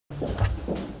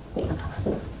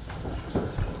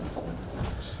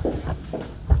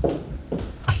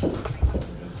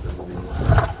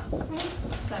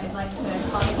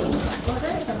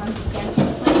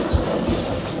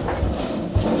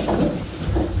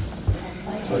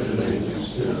pledge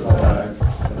allegiance to the flag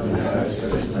of the United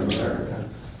States of America,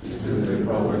 to the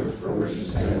republic for which it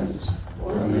stands,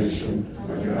 one nation,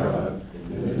 under God,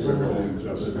 indivisible, with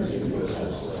justice and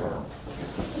justice for all.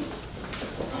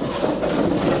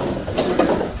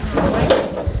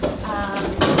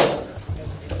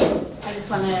 I just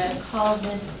want to call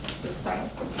this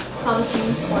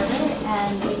meeting to order,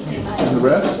 and we came out of the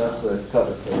rest? That's the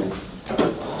cover page.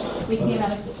 We came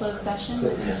out of closed session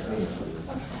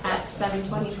at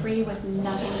 7:23 with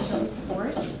nothing to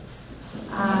report.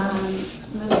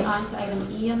 Moving on to item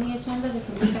E on the agenda, the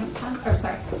consent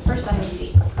first item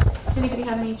D. Does anybody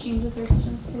have any changes or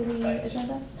additions to the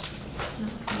agenda?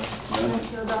 Move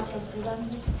to adopt as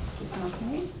presented.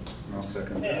 Okay. I'll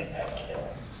second that.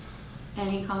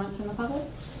 Any comments from the public?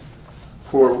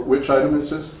 For which item is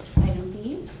this? Item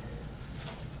D?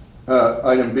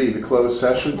 Item B, the closed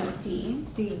session. No, D.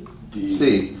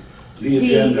 C.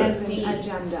 D as in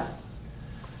agenda.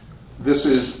 This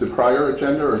is the prior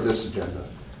agenda or this agenda?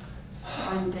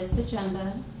 On this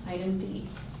agenda, item D.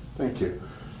 Thank you.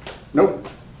 Nope.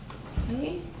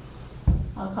 Okay.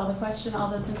 I'll call the question. All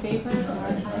those in favor?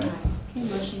 Aye. Okay,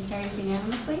 motion carries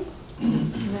unanimously.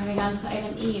 Moving on to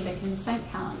item E, the consent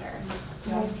calendar.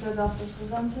 Move to adopt as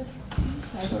presented.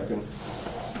 Okay. Second.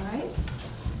 All right.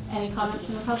 Any comments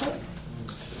from the public?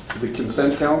 The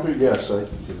consent calendar? Yes, I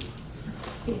do.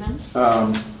 Stephen?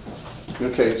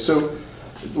 Okay, so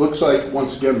it looks like,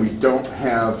 once again, we don't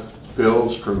have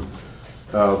bills from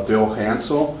Bill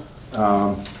Hansel.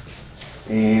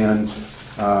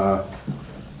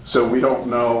 So we don't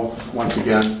know, once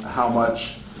again, how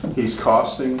much he's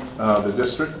costing the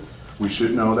district. We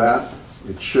should know that.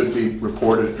 It should be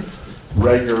reported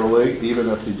regularly, even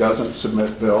if he doesn't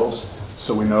submit bills.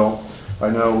 So we know, I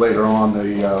know later on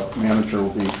the manager will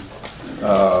be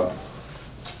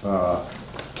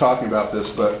talking about this,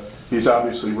 but he's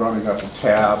obviously running up a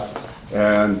tab,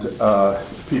 and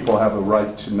people have a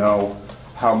right to know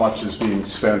how much is being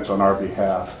spent on our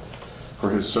behalf for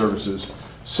his services.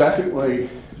 Secondly,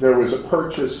 there was a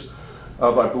purchase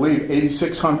of, I believe,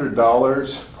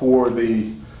 $8,600 for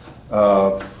the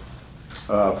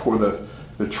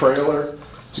trailer.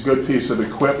 It's a good piece of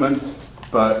equipment,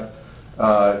 but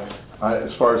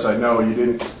as far as I know, you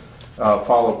didn't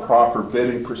follow proper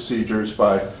bidding procedures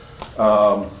by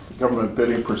government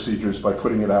bidding procedures by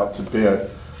putting it out to bid.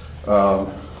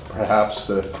 Perhaps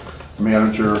the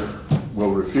manager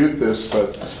will refute this,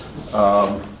 but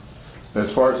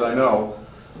as far as I know,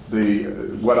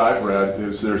 what I've read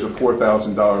is there's a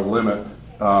 $4,000 limit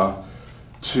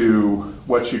to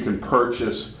what you can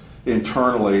purchase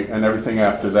internally, and everything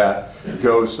after that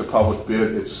goes to public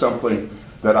bid. It's something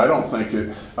that I don't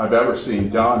think I've ever seen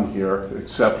done here,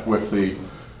 except with the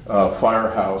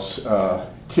firehouse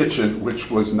kitchen,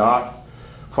 which was not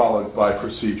followed by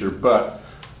procedure. But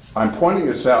I'm pointing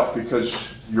this out because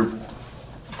you're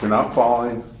not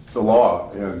following the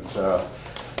law, and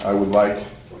I would like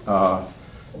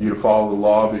you to follow the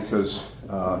law, because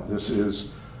this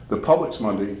is the public's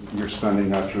money you're spending,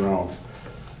 not your own.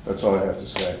 That's all I have to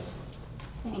say.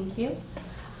 Thank you.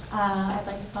 I'd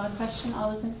like to call a question.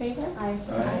 All those in favor? Aye.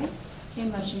 Aye. Okay,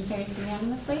 motion carries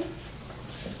unanimously.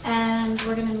 And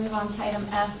we're going to move on to item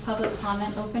F, public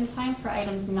comment open time for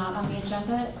items not on the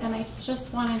agenda. And I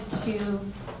just wanted to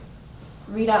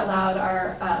read out loud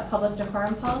our public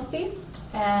decorum policy.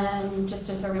 And just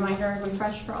as a reminder and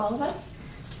refresh for all of us,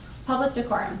 public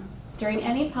decorum. During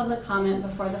any public comment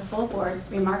before the full board,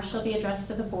 remarks shall be addressed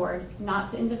to the board, not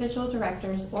to individual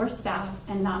directors or staff,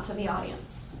 and not to the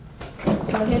audience.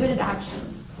 Prohibited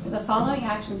actions. The following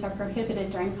actions are prohibited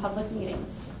during public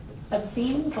meetings: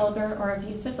 obscene, vulgar, or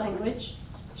abusive language,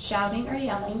 shouting or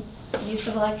yelling, use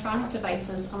of electronic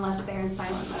devices unless they are in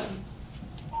silent mode.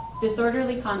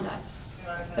 Disorderly conduct.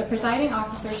 The presiding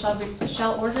officer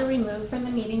shall order removed from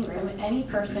the meeting room any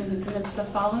person who commits the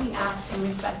following acts in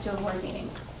respect to a board meeting.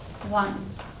 1.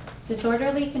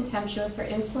 Disorderly, contemptuous, or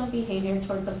insolent behavior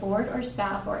toward the board or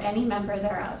staff or any member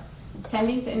thereof,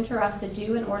 tending to interrupt the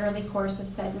due and orderly course of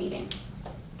said meeting.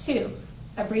 2.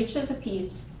 A breach of the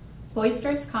peace,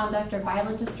 boisterous conduct or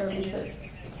violent disturbances,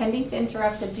 tending to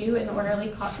interrupt the due and orderly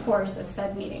course of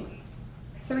said meeting.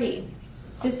 3.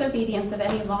 Disobedience of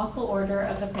any lawful order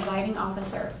of the presiding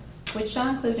officer, which shall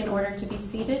include an order to be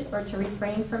seated or to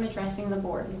refrain from addressing the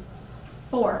board.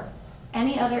 4.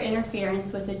 Any other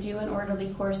interference with the due and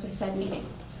orderly course of said meeting.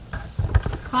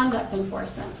 Conduct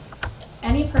enforcement.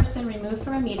 Any person removed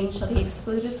from a meeting shall be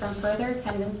excluded from further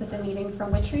attendance at the meeting from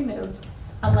which removed,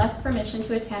 unless permission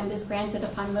to attend is granted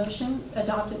upon motion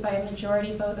adopted by a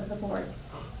majority vote of the board.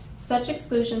 Such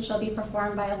exclusion shall be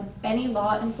performed by any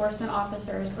law enforcement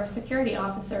officers or security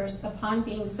officers upon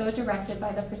being so directed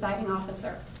by the presiding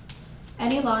officer.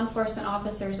 Any law enforcement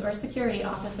officers or security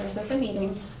officers at the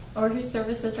meeting or whose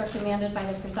services are commanded by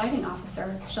the presiding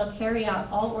officer shall carry out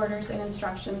all orders and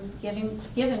instructions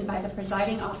given by the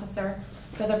presiding officer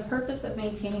for the purpose of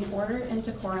maintaining order and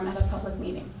decorum at a public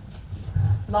meeting.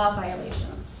 Law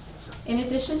violations. In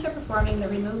addition to performing the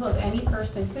removal of any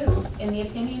person who, in the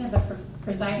opinion of the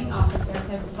presiding officer,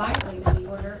 has violated the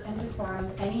order and decorum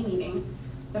of any meeting,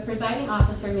 the presiding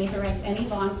officer may direct any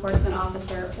law enforcement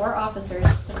officer or officers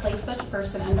to place such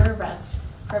person under arrest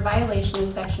for violation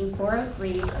of Section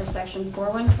 403 or Section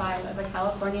 415 of the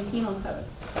California Penal Code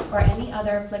or any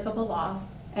other applicable law,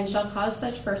 and shall cause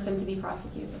such person to be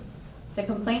prosecuted. The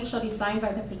complaint shall be signed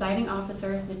by the presiding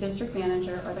officer, the district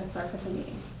manager, or the clerk of the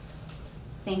meeting.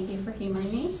 Thank you for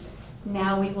humoring me.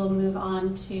 Now we will move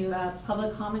on to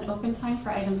public comment open time for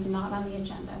items not on the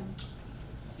agenda.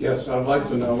 Yes, I'd like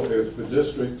to know if the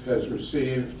district has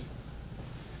received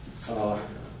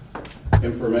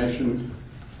information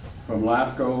from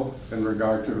LAFCO in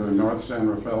regard to the North San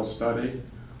Rafael study,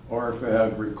 or if they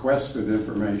have requested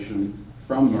information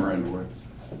from Marinwood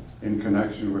in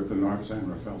connection with the North San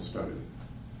Rafael study.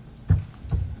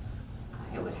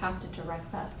 I would have to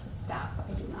direct that to staff.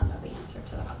 I do not know the answer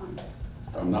to that one.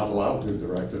 I'm not allowed to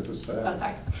direct it to staff. Oh,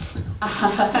 sorry.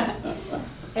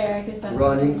 Eric, is that?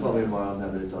 Ron, you can call me tomorrow. I'm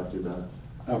happy to talk to you about it.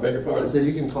 I beg your I pardon? said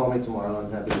you can call me tomorrow. I'm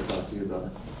happy to talk to you about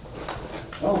it.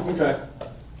 Oh, okay.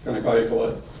 Can I call you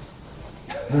Colette?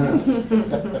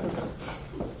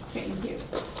 Thank you.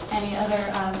 Any other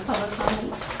public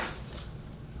comments?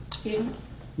 Stephen?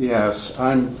 Yes,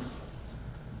 I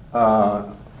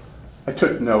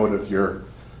took note of your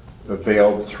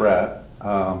veiled threat.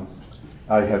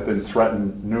 I have been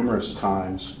threatened numerous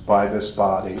times by this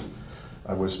body.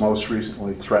 I was most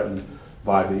recently threatened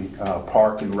by the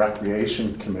Park and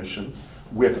Recreation Commission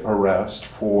with arrest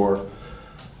for,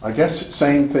 I guess,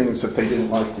 saying things that they didn't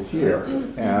like to hear.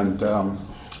 And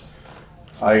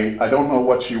I don't know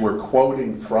what you were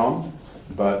quoting from,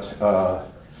 but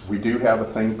we do have a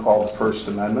thing called the First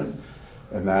Amendment,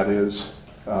 and that is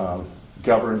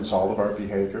governs all of our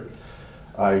behavior.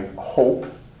 I hope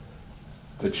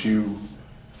that you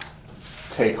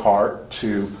take heart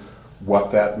to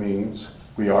what that means.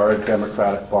 We are a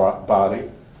democratic body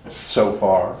so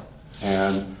far,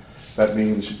 and that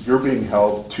means you're being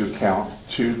held to account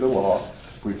to the law.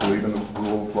 We believe in the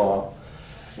rule of law,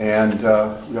 and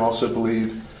we also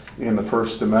believe in the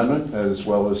First Amendment as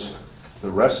well as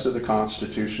the rest of the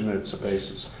Constitution. It's a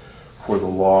basis for the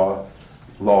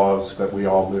laws that we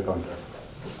all live under.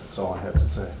 That's all I have to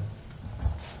say.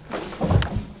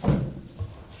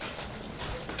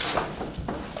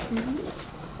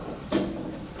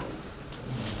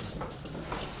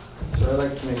 So I'd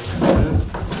like to make a comment.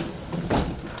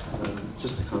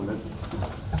 Just a comment.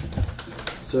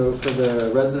 So for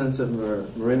the residents of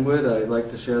Marinwood, I'd like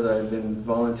to share that I've been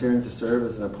volunteering to serve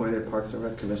as an appointed Parks and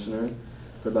Rec Commissioner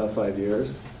for about 5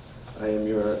 years. I am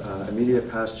your immediate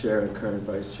past chair and current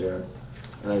vice chair,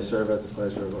 and I serve at the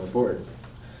pleasure of our board.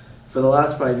 For the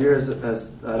last 5 years,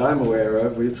 that I'm aware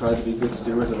of, we've tried to be good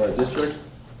stewards of our district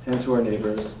and to our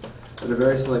neighbors, but a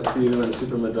very select few and a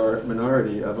super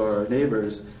minority of our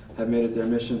neighbors have made it their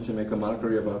mission to make a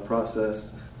mockery of our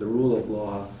process, the rule of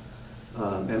law,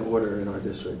 and order in our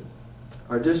district.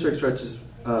 Our district stretches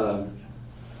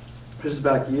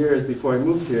back years before I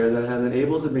moved here that had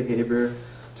enabled the behavior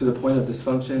to the point of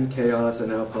dysfunction, chaos, and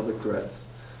now public threats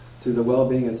to the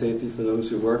well-being and safety for those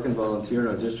who work and volunteer in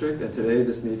our district, and today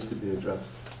this needs to be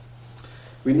addressed.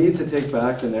 We need to take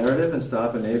back the narrative and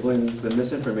stop enabling the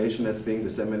misinformation that's being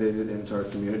disseminated into our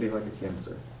community like a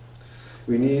cancer.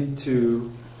 We need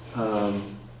to,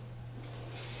 in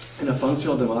a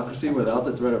functional democracy without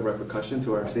the threat of repercussion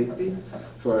to our safety,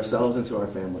 for ourselves and to our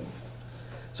family.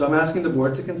 So I'm asking the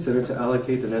board to consider to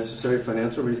allocate the necessary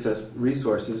financial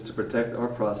resources to protect our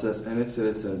process and its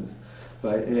citizens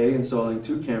by A, installing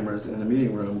 2 cameras in the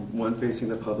meeting room, one facing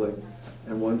the public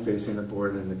and one facing the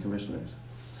board and the commissioners.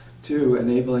 2,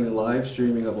 enabling a live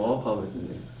streaming of all public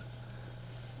meetings.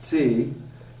 C,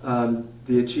 the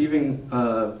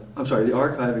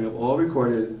archiving of all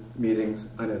recorded meetings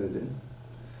unedited.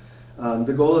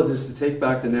 The goal of this is to take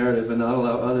back the narrative and not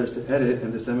allow others to edit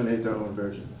and disseminate their own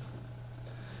versions.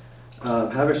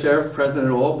 Have a sheriff present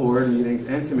at all board meetings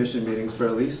and commission meetings for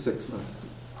at least 6 months.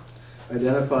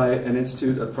 Identify and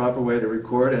institute a proper way to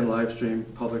record and live stream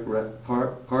public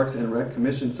Parks and Rec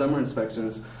Commission summer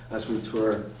inspections as we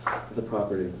tour the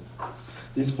property.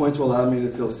 These points will allow me to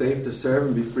feel safe to serve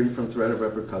and be free from threat of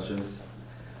repercussions.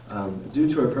 Due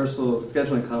to a personal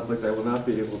scheduling conflict, I will not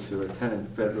be able to attend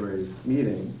February's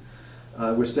meeting,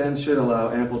 which then should allow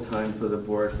ample time for the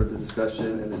board for the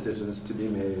discussion and decisions to be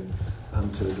made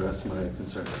to address my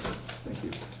concerns. Thank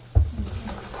you.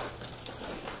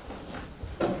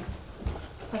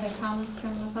 Other comments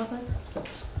from the public?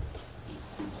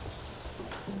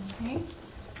 Okay.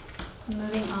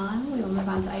 Moving on, we will move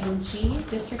on to item G,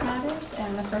 district matters,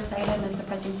 and the first item is the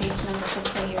presentation of the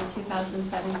fiscal year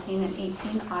 2017 and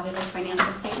 18 audited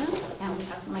financial statements, and we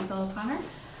have Michael O'Connor.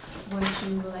 Would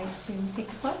you like to take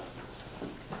the floor?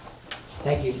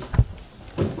 Thank you.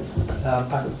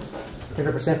 I'm here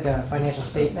to present the financial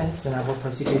statements, and I work for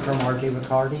CPA firm R.J.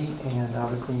 Riccardi, and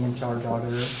obviously in charge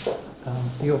auditor.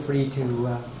 Feel free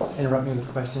to interrupt me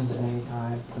with questions at any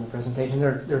time from the presentation.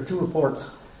 There are two reports.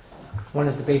 One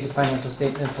is the basic financial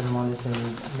statements, and one is a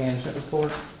management report.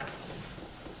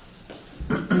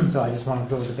 So I just want to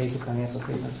go over the basic financial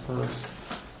statements first.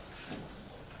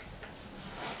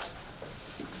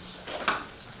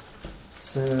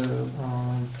 So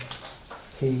on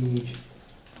page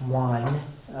 1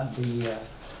 of the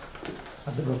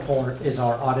report is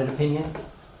our audit opinion,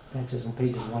 which is on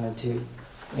pages 1 and 2,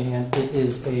 and it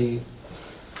is a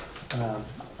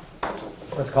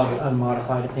what's called an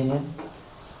unmodified opinion.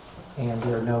 And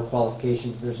there are no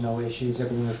qualifications, there's no issues,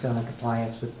 everything was done in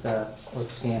compliance with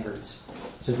standards.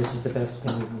 So this is the best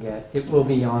opinion you can get. It will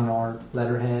be on our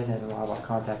letterhead and a lot of our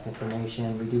contact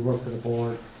information. We do work for the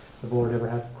board. If the board ever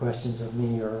have questions of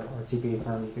me or CPA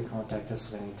firm, you can contact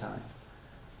us at any time.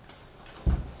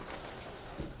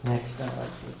 Next, I'd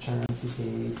like to return to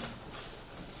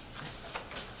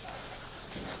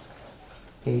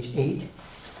page 8.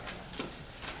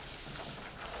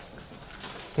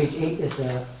 Page 8 is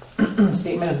the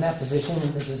statement of net position,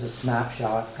 and this is a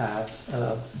snapshot as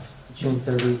of June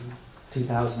 30,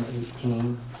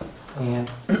 2018. And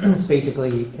it's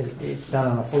basically, it's done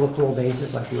on a full accrual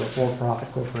basis, like you're a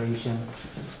for-profit corporation.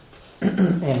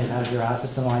 And it has your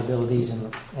assets and liabilities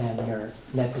and your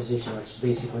net position, which is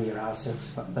basically your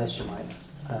assets less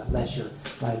your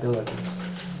liabilities.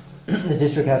 The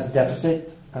district has a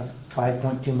deficit of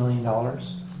 $5.2 million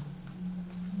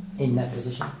in net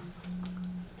position.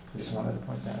 I just wanted to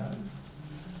point that out.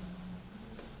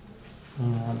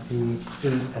 And on page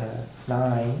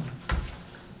 9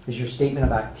 is your statement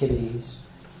of activities.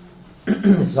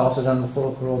 This is also done on a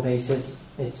full accrual basis.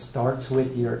 It starts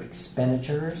with your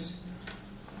expenditures.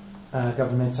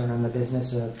 Governments are in the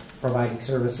business of providing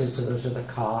services, so those are the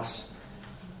costs.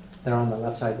 They're on the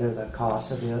left side there, the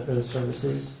costs of those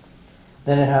services.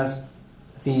 Then it has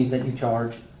fees that you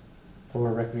charge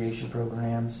for recreation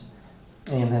programs,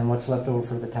 and then what's left over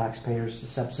for the taxpayers to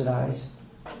subsidize.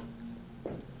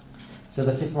 So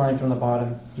the fifth line from the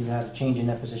bottom, you had a change in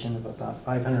net position of about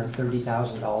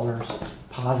 $530,000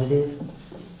 positive.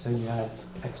 So you had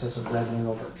excess of revenue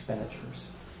over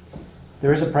expenditures.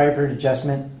 There is a prior period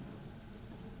adjustment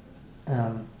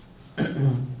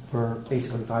for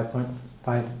basically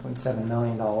 $5.7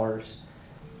 million.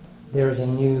 There's a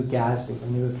new GASB, a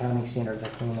new accounting standard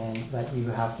that came in that you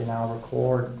have to now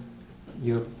record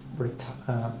your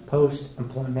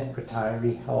post-employment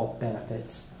retiree health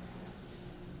benefits,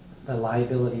 the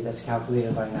liability that's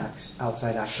calculated by an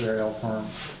outside actuarial firm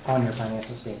on your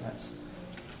financial statements.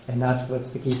 And that's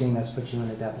what's the key thing that's put you in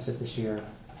a deficit this year.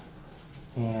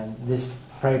 And this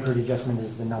prior period adjustment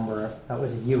is the number that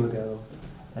was a year ago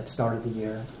that started the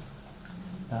year.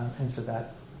 And so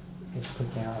that is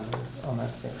put down on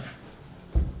that statement.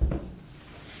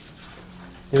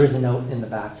 There is a note in the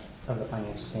back of the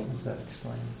financial statements that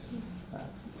explains that.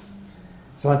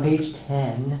 So on page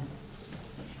 10,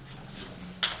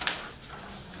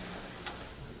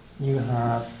 you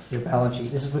have your balance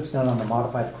sheet. This is what's done on the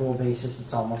modified accrual basis.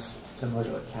 It's almost similar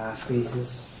to a cash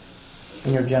basis.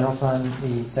 In your general fund,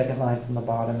 the second line from the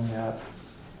bottom, you have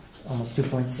almost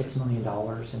 $2.6 million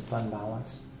in fund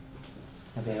balance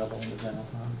available in the general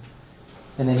fund.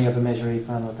 And then you have a Measure A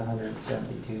fund with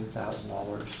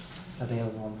 $172,000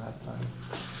 available in that fund.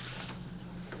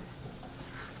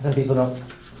 A lot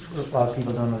of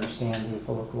people don't understand the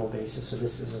full accrual basis, so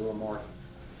this is a little more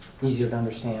easier to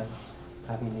understand,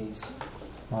 having these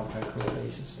modified accrual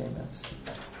basis statements.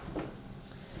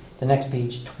 The next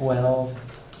page, 12,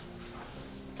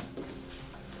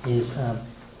 is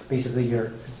basically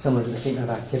similar to the statement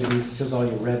of activities. It shows all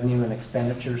your revenue and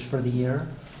expenditures for the year.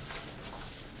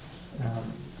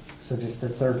 So just the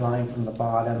third line from the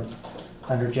bottom,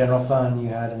 under general fund, you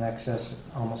had an excess of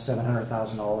almost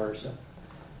 $700,000 of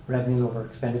revenue over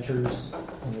expenditures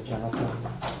in the general fund.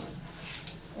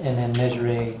 And then Measure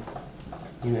A,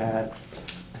 you had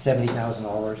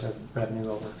 $70,000 of revenue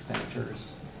over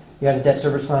expenditures. You had a debt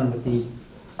service fund with the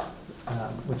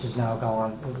which is now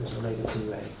gone. It was related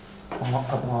to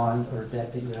a bond or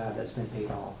debt that you had that's been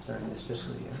paid off during this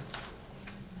fiscal year.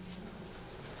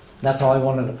 That's all I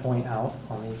wanted to point out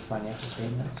on these financial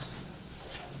statements.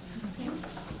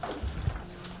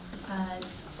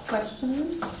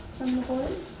 Questions from the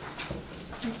board?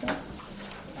 Okay.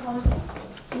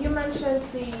 You mentioned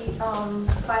the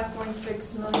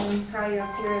 5.6 million prior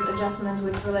period adjustment,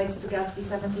 which relates to GASB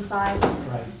 75.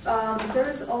 Right. There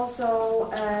is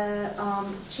also a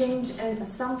change in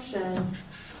assumption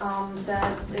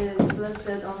that is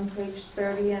listed on page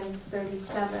 30 and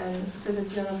 37 to the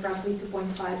tune of roughly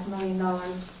 $2.5 million.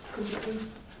 Could you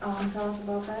please tell us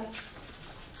about that?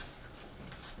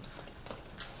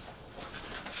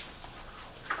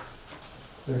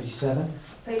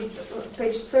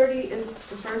 Page 30 is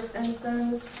the first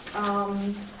instance,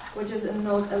 which is in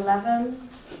note 11.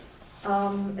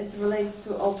 It relates to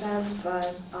OPEB, but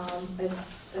it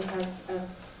has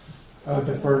a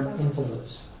deferred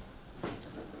inflows.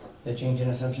 The change in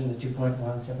assumption, the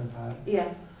 2.175.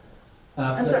 Yeah.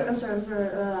 I'm sorry.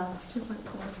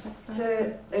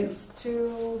 2.465. It's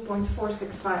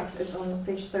 2.465. It's on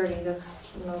page 30. That's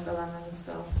note 11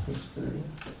 still. Page 30.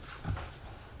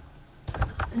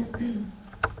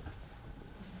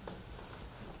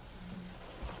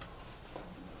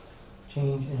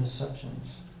 Change in assumptions.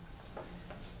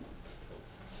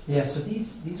 Yeah, so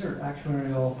these are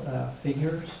actuarial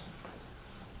figures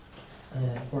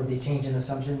for the change in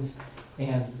assumptions,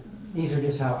 and these are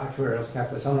just how actuarials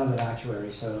calculate. So I'm not an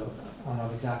actuary, so I'm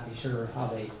not exactly sure how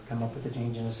they come up with the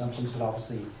change in assumptions, but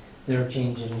obviously there are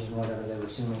changes in whatever they're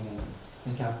assuming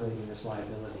in calculating this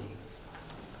liability.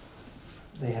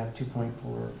 They have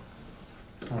 2.4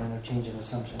 change in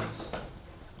assumptions.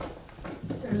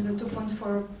 There's a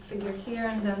 2.4 figure here,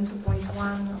 and then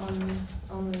 2.1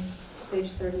 on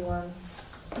page 31.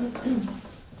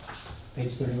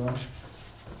 Page 31.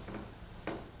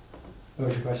 What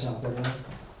was your question on 31?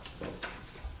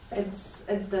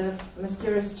 It's the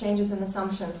mysterious changes in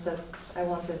assumptions that I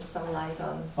wanted some light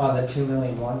on. Oh, the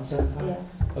 2,000,175? Yeah.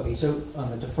 Okay, so on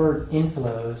the deferred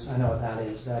inflows, I know what that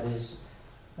is. That is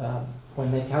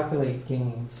when they calculate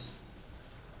gains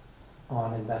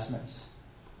on investments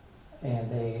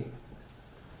and they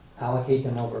allocate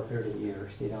them over a period of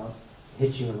years. They don't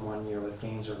hit you in 1 year with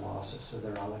gains or losses, so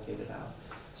they're allocated out.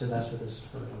 So that's what this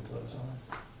deferred inflows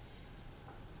are.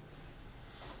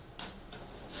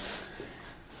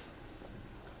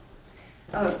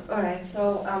 Oh, all right.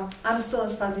 So I'm still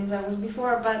as fuzzy as I was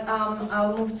before, but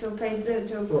I'll move to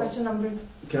question number.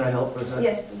 Can I help for a second?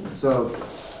 Yes, please. So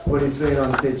what he's saying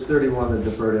on page 31, the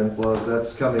deferred inflows,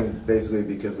 that's coming basically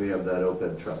because we have that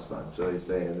OPEB trust fund. So he's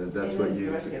saying that that's what you... It is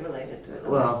directly related to it.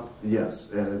 Well,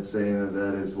 yes, and it's saying that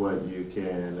that is what you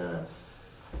can,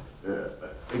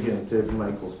 again, to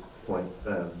Michael's point,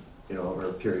 over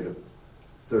a period of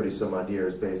 30 some odd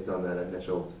years based on that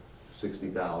initial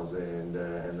 60,000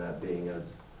 and that being a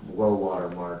low water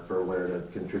mark for where to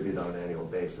contribute on an annual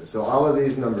basis. So all of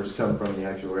these numbers come from the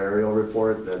actuarial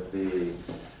report that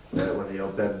when the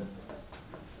OPEB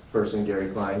person, Gary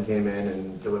Klein, came in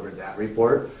and delivered that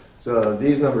report. So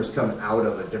these numbers come out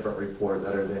of a different report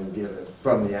that are then given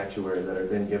from the actuary that are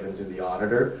then given to the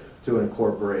auditor to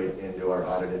incorporate into our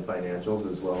audited financials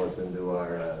as well as into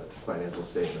our financial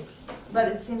statements. But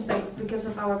it seems like because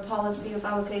of our policy of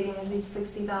allocating at least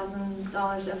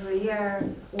 $60,000 every year,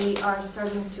 we are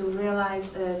starting to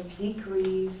realize a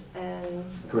decrease in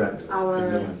Correct.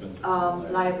 our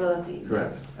liability.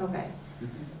 Correct. Okay.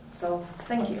 So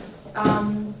thank you.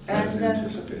 And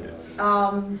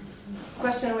then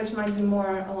question which might be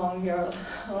more along your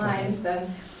lines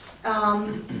then.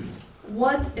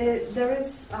 There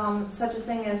is such a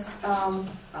thing as a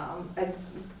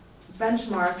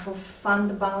benchmark for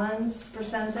fund balance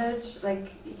percentage,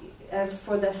 like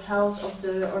for the health of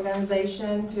the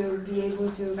organization to be able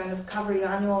to kind of cover your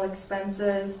annual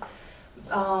expenses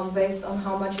based on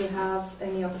how much you have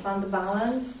in your fund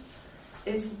balance.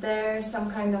 Is there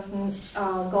some kind of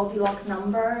Goldilocks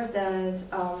number that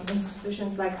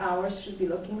institutions like ours should be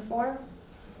looking for?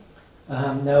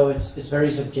 No, it's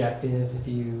very subjective. If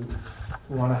you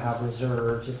want to have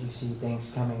reserves, if you see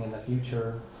things coming in the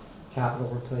future, capital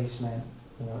replacement,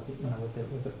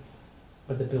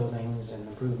 with the buildings and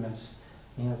improvements,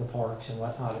 the parks and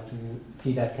whatnot. If you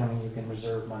see that coming, you can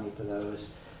reserve money for those.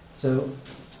 So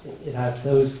it has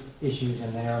those issues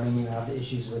in there. I mean, you have the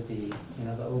issues with the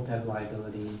the OPEB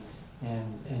liability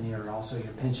and also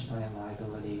your pension plan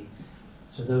liability.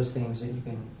 So those things that you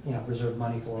can reserve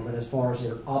money for. But as far as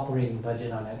your operating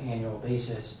budget on an annual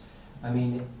basis, I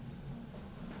mean,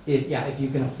 if you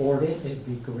can afford it, it'd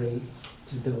be great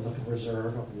to build up a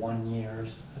reserve of 1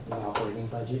 year's of the operating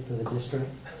budget for the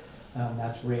district.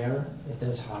 That's rare, it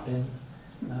does happen.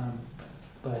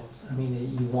 But, I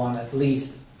mean, you want at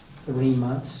least 3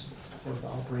 months of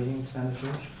operating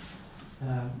expenditures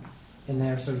in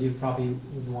there, so you probably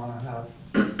would want to have,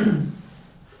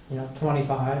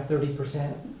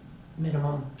 25-30%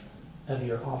 minimum of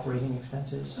your operating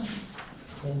expenses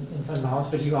in fund balance,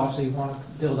 but you also want to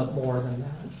build up more than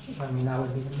that. I mean, that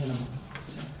would be the minimum.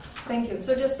 Thank you.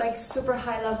 So just like super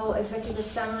high level executive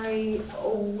summary,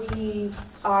 we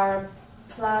are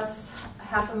plus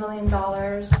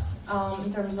 $500,000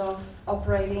 in terms of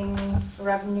operating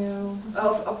revenue,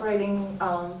 of operating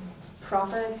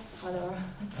profit, whatever.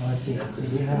 Let's see. So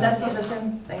you have, Net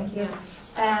position, thank you.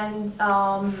 And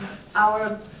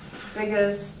our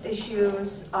biggest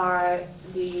issues are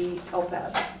the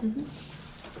OPEB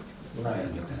right.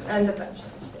 and the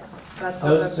pensions, yeah.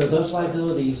 But So those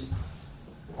liabilities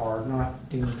are not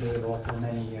being payable for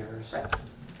many years. Right.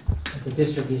 The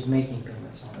district is making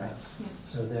payments on that. Yeah.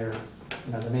 So they're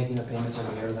making the payments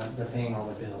every year, they're paying all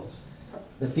the bills.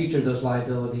 The future of those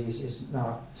liabilities is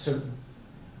not certain.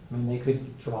 I mean, they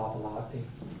could drop a lot.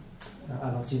 I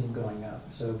don't see them going up.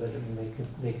 So, but I mean,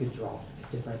 they could drop.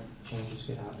 Different changes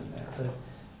could happen there.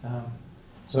 But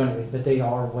so anyway, but they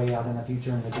are way out in the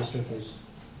future, and the district is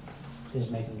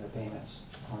making their payments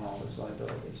on all those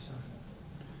liabilities. So.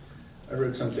 I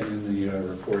read something in the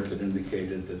report that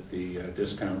indicated that the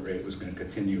discount rate was going to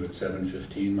continue at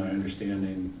 7.15. My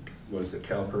understanding was that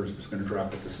CalPERS was going to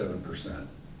drop it to 7%.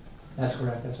 That's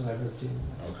correct. That's what I heard too.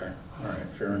 Okay, all right,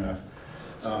 fair enough.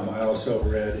 I also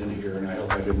read in here, and I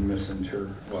hope I didn't misinterpret,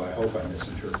 well, I hope I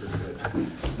misinterpreted it,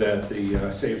 that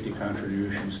the safety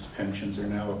contributions to pensions are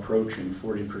now approaching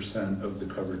 40% of the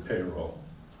covered payroll.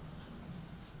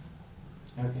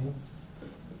 Okay.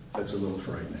 That's a little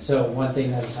frightening. So one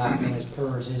thing that is happening is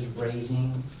PERS is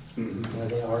raising. Mm-hmm.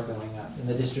 They are going up, and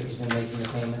the district has been making the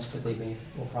payments, but they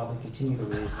will probably continue to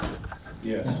raise them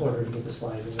Yes. in order to get this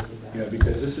liability back. Yeah,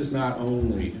 because this is not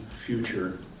only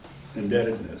future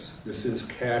indebtedness, this is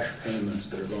cash payments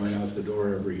that are going out the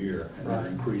door every year, and they're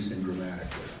Right. increasing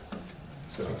dramatically.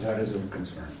 So that is of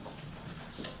concern.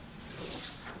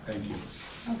 Thank you.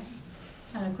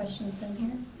 Questions down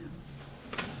here?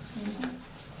 Anything?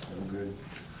 I'm good.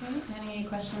 Okay. Any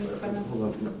questions from the? Hold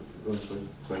on, real quick,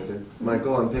 if I could.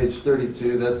 Michael, on page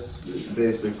 32, that's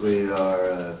basically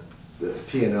our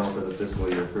P&L for the fiscal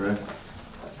year, correct?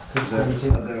 Is that a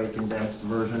 32? very condensed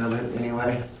version of it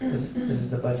anyway? This is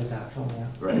the budget actual, yeah.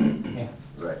 Right, Yeah.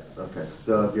 right, okay.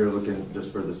 So if you're looking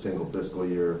just for the single fiscal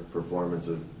year performance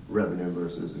of revenue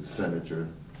versus expenditure,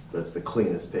 that's the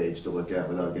cleanest page to look at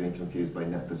without getting confused by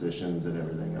net positions and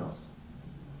everything else.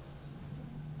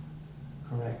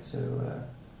 Correct. So,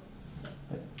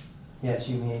 but yes,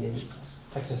 you made it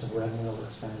excess of revenue over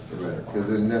expenditure. Right, because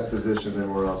in net position,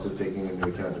 then we're also taking into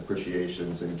account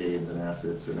depreciations and gains and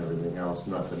assets and everything else,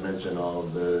 not to mention all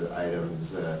of the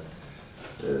items that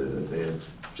they had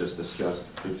just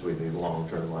discussed between the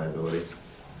long-term liabilities.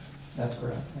 That's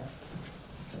correct, yeah.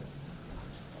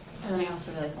 And then I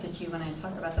also realized, did you want to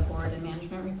talk about the board and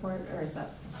management report, or is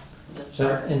that just?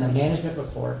 So in the management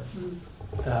report,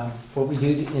 what we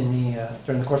do in the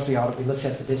during the course of the audit, we looked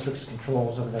at the district's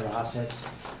controls over their assets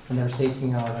and their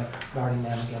safety audit, guarding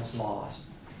them against loss,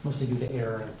 mostly due to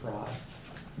error and fraud.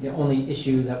 The only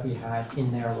issue that we had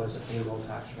in there was a payroll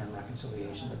tax return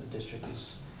reconciliation that the district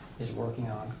is working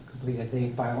on. Completed. They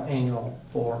file annual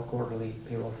 4 quarterly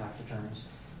payroll tax returns.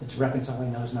 It's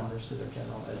reconciling those numbers to their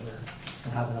general ledger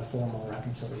and having a formal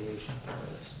reconciliation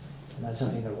for this. And that's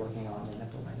something they're working on and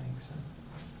implementing. So.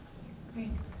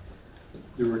 Great.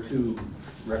 There were 2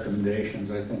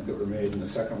 recommendations, I think, that were made in the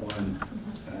second one,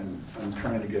 and I'm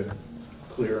trying to get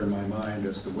clear in my mind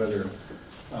as to whether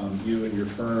you and your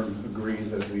firm agree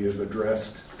that we have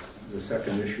addressed the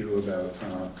second issue about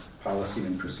policy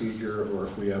and procedure, or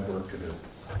if we have work to do.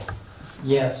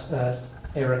 Yes,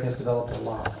 Eric has developed a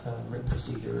lot of written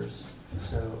procedures,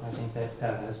 so I think that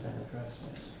has been addressed,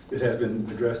 yes. It has been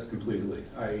addressed completely,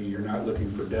 i.e. you're not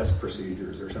looking for desk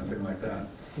procedures or something like that?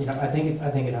 You know, I think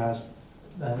it has.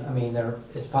 I mean,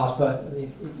 it's possible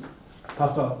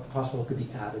it could be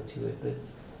added to it, but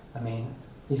I mean,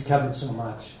 he's covered so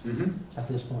much at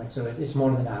this point, so it's more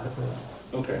than adequate.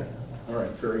 Okay, all right,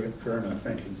 very good, fair enough,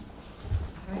 thank you.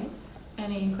 All right.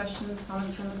 Any questions,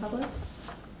 comments from the public?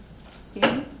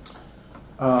 Stephen?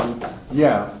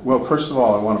 Yeah, well, first of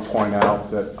all, I want to point out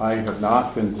that I have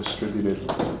not been distributed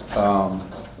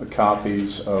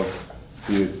copies of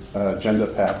the agenda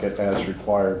packet as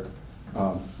required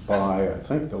by, I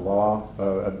think, the law,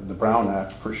 the Brown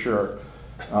Act, for sure.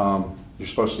 You're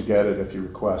supposed to get it if you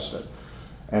request it.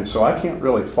 And so I can't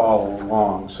really follow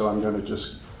along, so I'm going to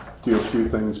just do a few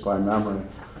things by memory.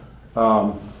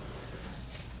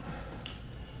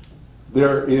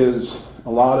 There is a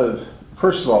lot of,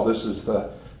 first of all, this is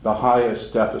the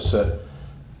highest deficit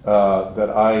that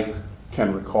I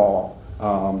can recall.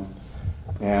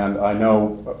 And I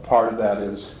know part of that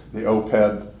is the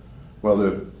OPEB, well,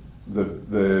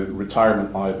 the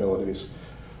retirement liabilities.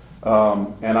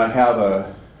 And I have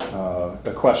a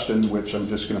question which I'm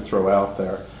just going to throw out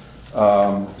there.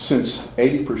 Since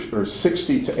 80% or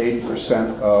 60 to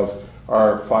 80% of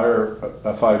our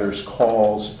firefighters'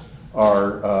 calls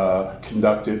are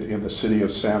conducted in the city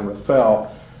of San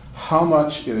Rafael, how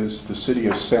much is the city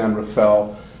of San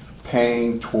Rafael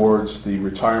paying towards the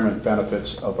retirement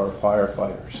benefits of our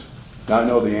firefighters? Now, I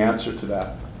know the answer to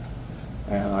that,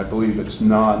 and I believe it's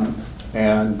none.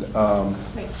 And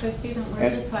wait, so Stephen, we're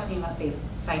just talking about the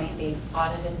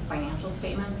audited financial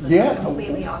statements. This yeah, is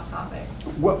completely off topic.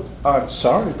 Well, I'm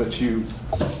sorry, but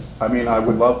I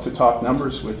would love to talk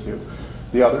numbers with you.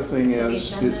 The other thing So is,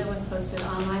 the agenda was posted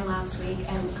online last week,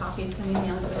 and copies can be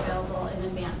mailed available in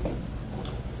advance.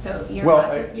 So your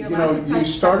you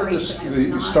started this.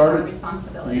 You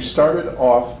started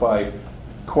off by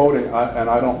quoting, and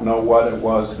I don't know what it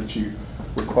was that you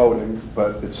were quoting,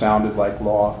 but it sounded like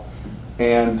law.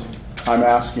 And I'm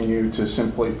asking you to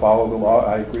simply follow the law.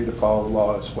 I agree to follow the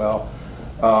law as well.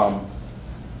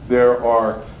 There's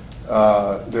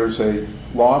a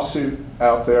lawsuit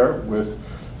out there with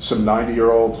some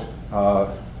 90-year-old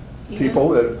people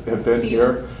that have been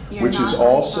here, which is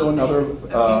also another.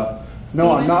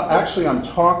 No, I'm not. Actually, I'm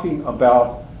talking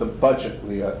about the budget,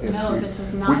 Leah. This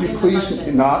is not. Would you please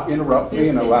not interrupt me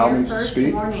and allow me to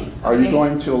speak? Are you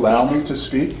going to allow me to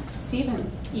speak? Stephen,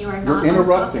 you are not. You're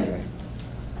interrupting me.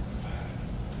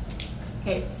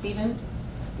 Okay, Stephen,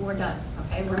 we're done.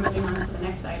 Okay, we're moving on to the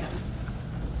next item.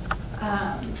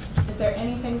 Is there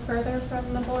anything further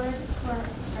from the board for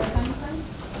our time?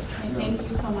 Thank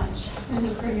you so much. Thank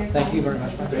you very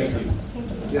much. Thank you.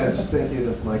 Yeah, just thank you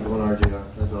to Michael and RJ,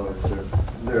 as always. They're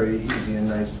very easy and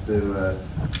nice to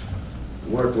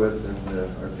work with, and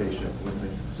are patient with me,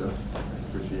 so I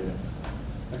appreciate it.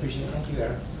 I appreciate it. Thank you,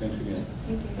 Eric. Thanks again.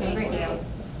 Thank you.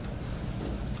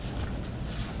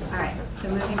 All right, so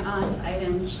moving on to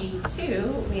item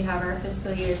G2, we have our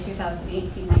fiscal year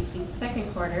 2018-19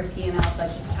 second quarter P&L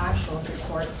budget actuals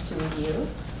report to review,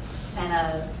 and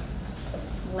a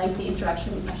lengthy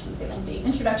introduction, I shouldn't say lengthy,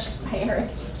 introduction by Eric.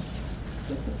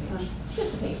 Just a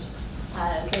page.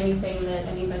 Is there anything that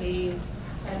anybody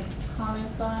had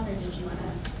comments on, or did you want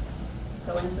to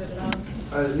go into it at all?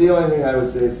 The only thing I would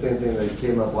say is the same thing that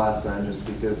came up last time, just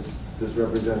because this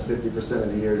represents 50%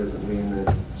 of the year doesn't mean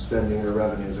that spending or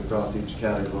revenues across each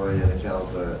category and account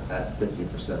are at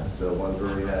 50%. So ones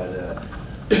where we had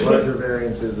larger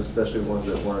variances, especially ones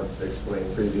that weren't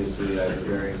explained previously, I have the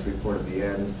variance report at the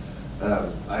end.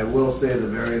 I will say the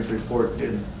variance report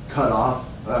did cut off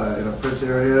in a print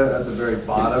area at the very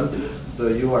bottom. So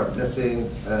you are missing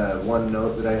one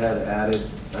note that I had added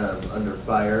under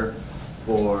fire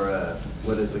for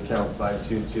what is account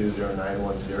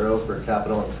 5220910 for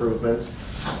capital improvements.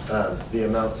 The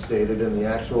amount stated in the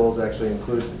actuals actually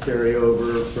includes the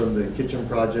carryover from the kitchen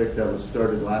project that was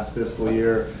started last fiscal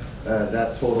year.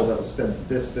 That total that was spent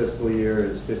this fiscal year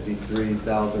is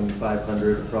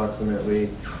 $53,500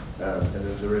 approximately. And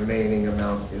then the remaining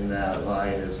amount in that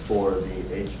line is for the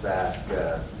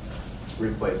HVAC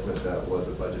replacement that was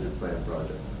a budgeted plan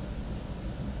project.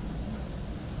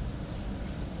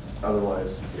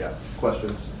 Otherwise, yeah,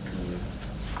 questions?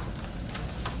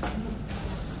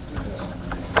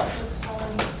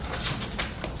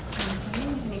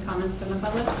 Any comments from the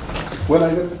public? What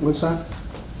item? What's that?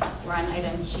 We're on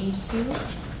item G2.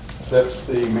 That's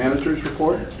the manager's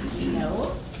report?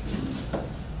 No.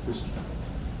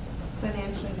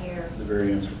 Financial year. The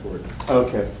variance report.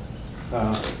 Okay.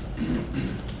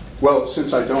 Well,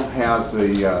 since I don't have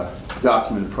the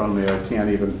document in front of me, I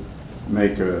can't even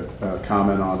make a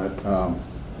comment on it.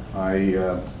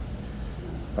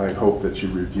 I hope that you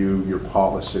review your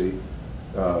policy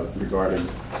regarding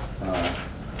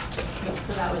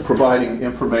providing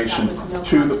information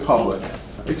to the public.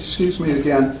 Excuse me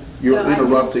again, you're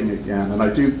interrupting again, and I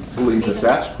do believe that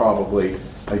that's probably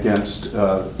against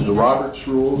the Roberts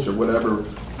rules or whatever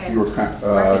you were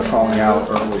calling out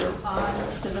earlier.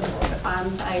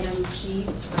 On to item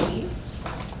G3,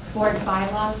 board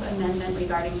bylaws amendment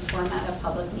regarding format of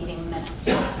public meeting minutes.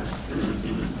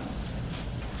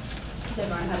 Has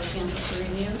everyone had a chance to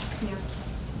review? Yeah.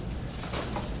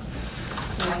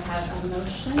 Do I have a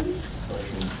motion?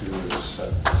 Motion to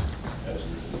accept as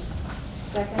written.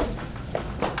 Second.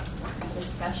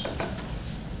 Discussion.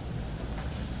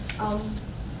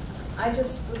 I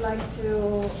just would like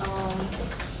to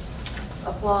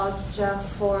applaud Jeff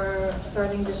for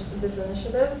starting this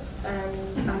initiative,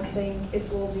 and I think it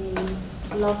will be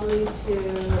lovely to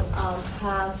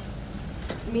have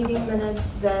meeting minutes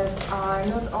that are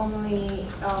not only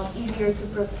easier to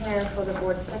prepare for the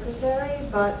board secretary,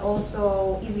 but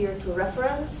also easier to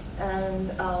reference and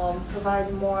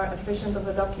provide more efficient of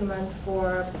a document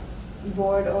for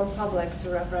board or public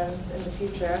to reference in the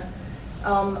future.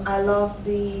 I love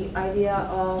the idea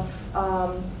of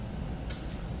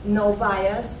no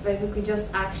bias, basically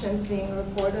just actions being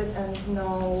reported and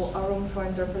no room for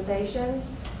interpretation.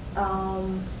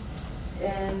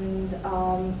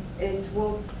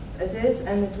 It is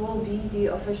and it will be the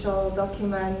official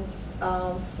document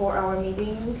for our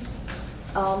meetings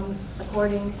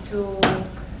according to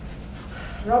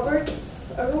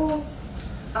Robert's rules.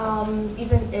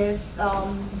 Even if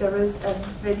there is a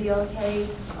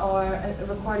videotape or a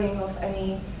recording of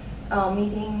any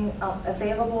meeting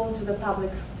available to the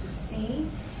public to see,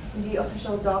 the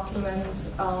official document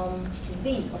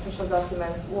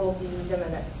will be the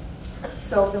minutes.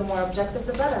 So the more objective,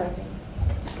 the better, I think.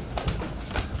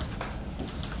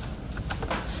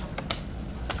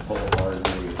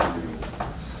 Wholeheartedly agree.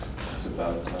 It's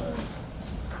about time.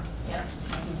 Yes,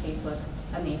 making case look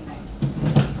amazing.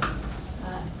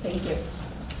 Thank you.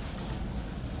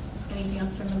 Anything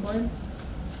else from the board?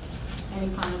 Any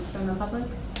comments from the public?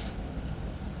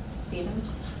 Stephen?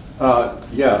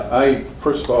 Yeah,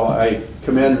 first of all, I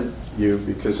commend you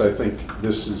because I think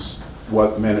this is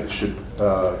what minutes should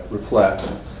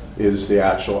reflect, is the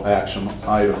actual action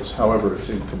items. However, it's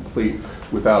incomplete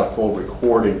without a full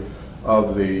recording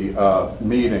of the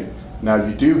meeting. Now,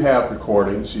 you do have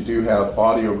recordings, you do have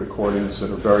audio recordings that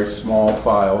are very small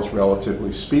files,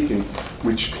 relatively speaking,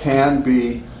 which can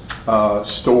be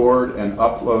stored and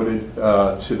uploaded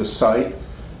to the site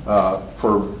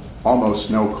for almost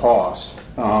no cost.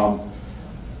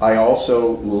 I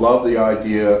also love the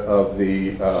idea of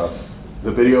the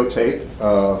videotape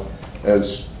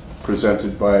as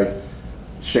presented by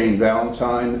Shane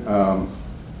Valentine.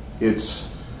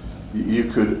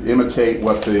 You could imitate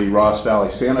what the Ross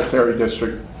Valley Sanitary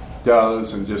District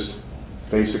does and just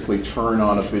basically turn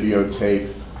on a videotape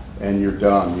and you're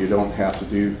done. You don't have to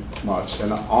do much.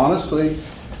 And honestly,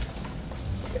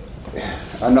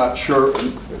 I'm not sure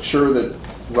that,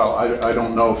 well, I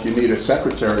don't know if you need a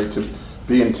secretary to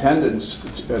be in attendance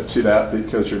to that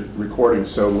because you're recording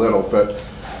so little, but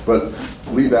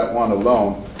leave that one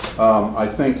alone. I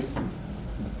think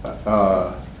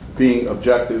being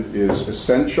objective is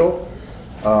essential.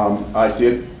 I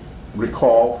did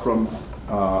recall from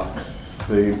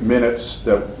the minutes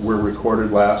that were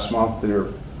recorded last month, they're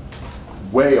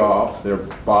way off, they're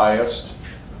biased,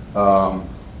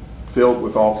 filled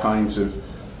with all kinds of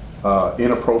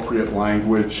inappropriate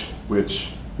language,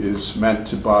 which is meant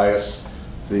to bias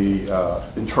the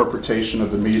interpretation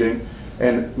of the meeting,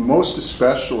 and most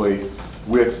especially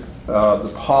with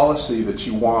the policy that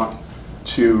you want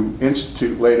to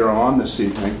institute later on this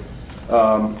evening.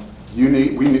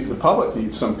 The public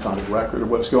needs some kind of record of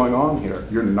what's going on here.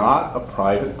 You're not a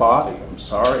private body. I'm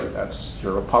sorry,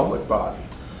 you're a public body.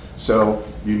 So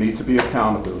you need to be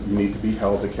accountable. You need to be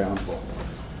held accountable.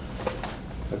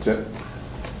 That's it.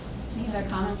 Any other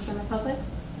comments from the public?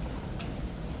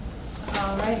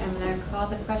 All right, I'm going to call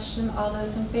the question. All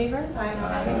those in favor?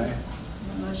 Aye.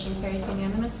 The motion carries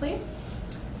unanimously.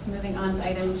 Moving on to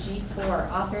item G4,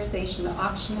 authorization to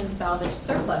auction and salvage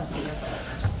surplus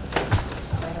vehicles. Do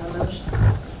I have a motion?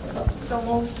 So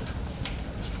moved.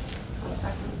 A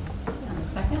second. And a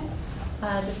second.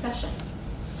 Discussion.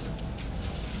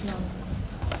 No.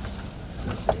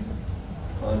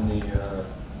 On the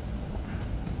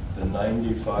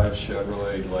 95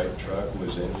 Chevrolet light truck,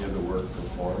 was any of the work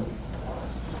performed?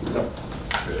 No.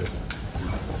 Good.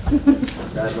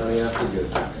 Bad money after good.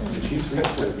 The chief's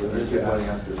vehicle is really Good money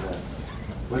after bad.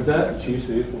 What's that? The chief's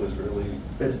vehicle is really.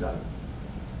 It's done.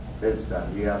 It's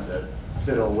done. You have to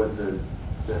fiddle with the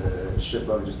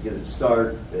shipload just to get it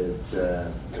started. It's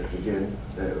again,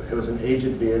 it was an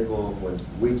aged vehicle when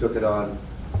we took it on.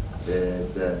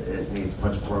 It needs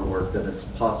much more work than it's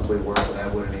possibly worth, and I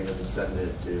wouldn't even send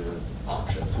it to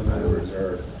auction. So in other words,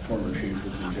 our former chief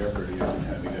was in jeopardy if we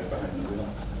had to get behind the wheel.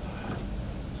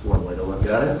 It's one way to look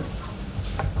at it.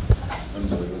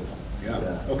 Unbelievable. Yeah.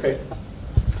 Yeah. Okay.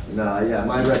 No, yeah,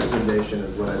 my recommendation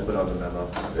is what I put on the memo,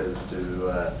 is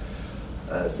to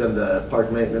send the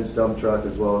park maintenance dump truck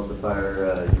as well as the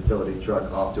fire utility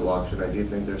truck off to auction. I do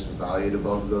think there's some value to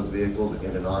both of those vehicles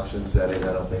in an auction setting.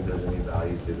 I don't think there's any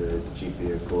value to the cheap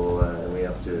vehicle, and we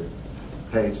have to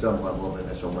pay some level of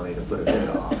initial money to put it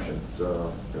into auction.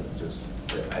 So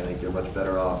I I think you're much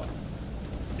better off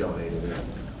donating it,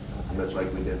 much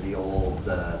like we did the old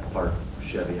park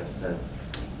Chevy S10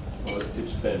 Well,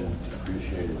 it's been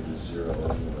depreciated to zero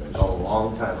anyways. a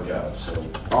long time ago. Yeah, so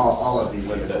All of these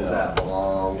Let that vehicles out. have a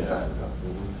long Yeah. time ago.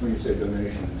 when you say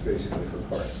donation, it's basically for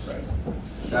parts,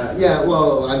 right? Yeah,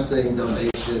 well, I'm saying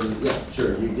donation, yeah,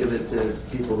 sure, you give it to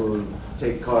people who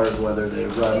take cars, whether they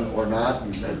run or not,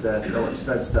 it's at no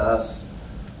expense to us.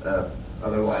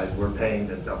 Otherwise, we're paying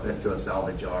to dump it to a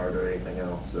salvage yard or anything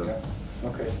else, so. Yeah.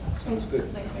 Okay, sounds High-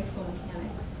 good. Like high school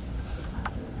mechanic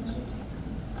classes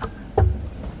and shit.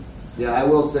 Yeah, I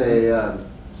will say,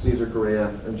 Cesar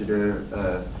Correa, engineer,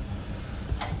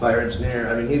 fire engineer,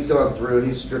 I mean, he's gone through,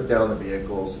 he's stripped down the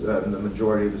vehicles, the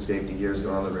majority of the safety gear's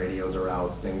gone, the radios are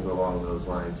out, things along those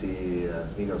lines. He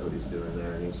knows what he's doing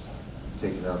there, and he's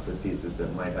taking out the pieces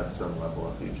that might have some level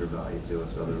of future value to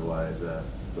us otherwise, at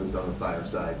least on the fire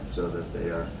side, so that they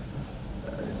are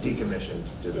decommissioned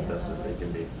to the best that they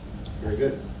can be. Very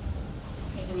good.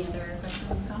 Okay, any other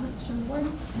questions, comments from the board?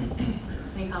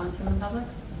 Any comments from the public?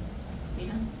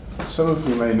 Stephen? Some of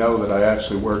you may know that I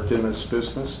actually worked in this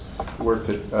business, worked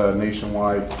at a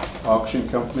nationwide auction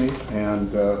company, and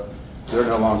they're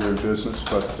no longer in business,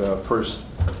 but First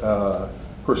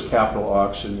Capital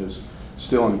Auction is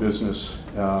still in business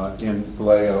in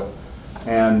Vallejo,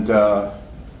 and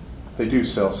they do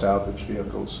sell salvage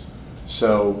vehicles.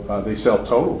 So they sell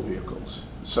total vehicles.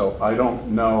 So I don't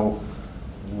know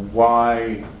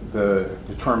why the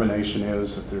determination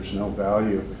is that there's no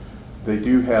value. They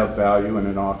do have value in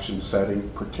an auction setting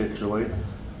particularly,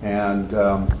 and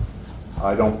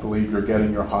I don't believe you're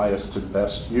getting your highest and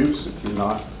best use if you're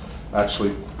not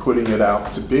actually putting it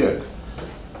out to bid.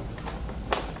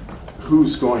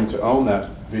 Who's going to own that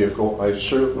vehicle? I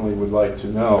certainly would like to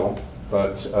know,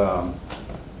 but I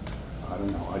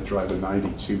don't know, I drive a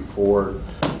 92 Ford,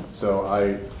 so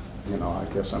I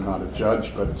guess I'm not a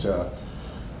judge,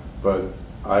 but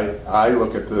I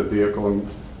look at the vehicle and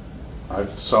I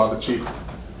saw the chief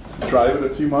drive it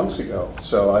a few months ago,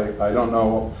 so I don't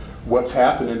know what's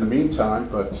happened in the meantime,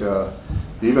 but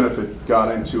even if it got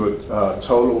into a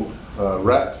total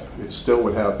wreck, it still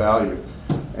would have value.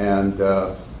 And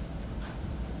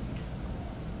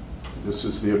this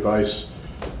is the advice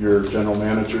your general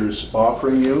manager's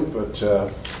offering you, but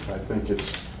I think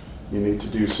you need to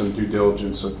do some due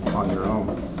diligence on your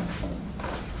own.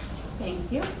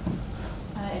 Thank you.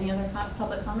 Any other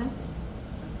public comments?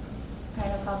 Okay,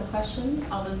 I'll call the question.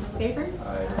 All those in favor?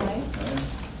 Aye.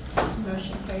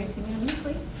 Motion carries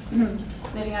unanimously.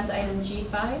 Moving on to item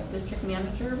G5, District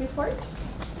Manager Report.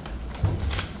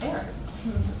 There.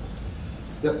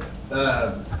 Yep.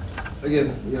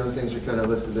 Again, things are kind of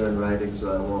listed there in writing,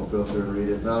 so I won't go through and read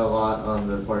it. Not a lot on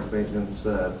the park maintenance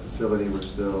facility. We're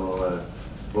still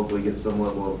hopefully get some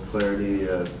level of clarity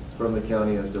from the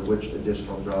county as to which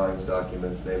additional drawings,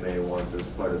 documents they may want as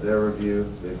part of their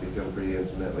review. They've become pretty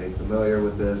intimately familiar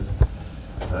with this.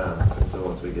 And so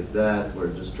once we get that,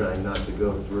 we're just trying not to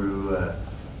go through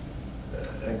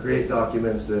and create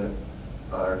documents that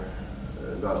are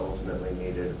not ultimately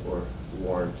needed or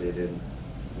warranted in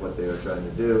what they are trying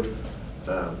to do.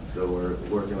 So we're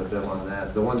working with them on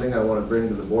that. The one thing I want to bring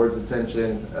to the board's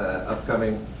attention,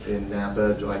 upcoming in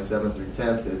Napa, July 7th through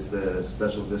 10th, is the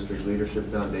Special District Leadership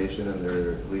Foundation and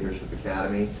their Leadership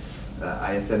Academy.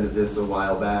 I attended this a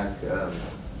while back,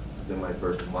 in my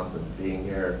first month of being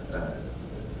here.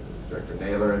 Director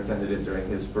Naylor attended it during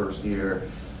his first year.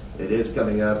 It is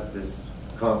coming up. This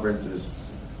conference is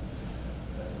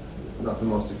not the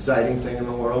most exciting thing in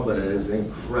the world, but it is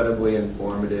incredibly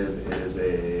informative. It is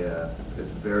it's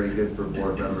very good for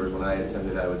board members. When I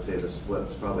attended, I would say the split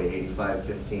was probably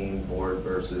 85-15 board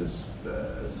versus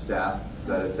staff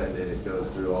that attended. It goes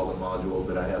through all the modules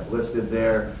that I have listed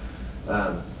there.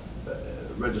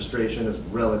 Registration is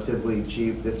relatively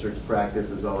cheap. District's practice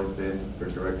has always been for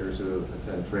directors who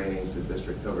attend trainings, the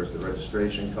district covers the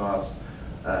registration cost.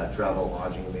 Travel,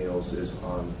 lodging, meals is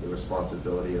on the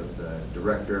responsibility of the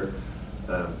director.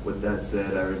 With that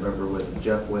said, I remember when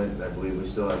Jeff went, and I believe we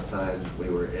still have time, we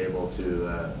were able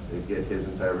to get his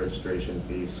entire registration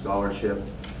fee scholarship,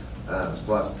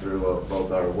 plus through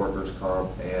both our workers'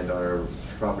 comp and our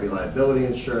property liability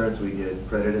insurance, we get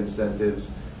credit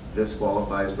incentives. This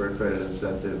qualifies for a credit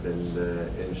incentive, and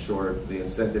in short, the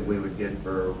incentive we would get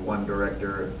for one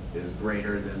director is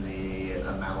greater than the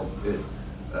amount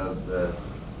of the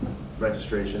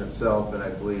registration itself, and I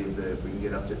believe that we can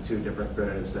get up to 2 different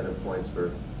credit incentive points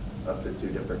for up to 2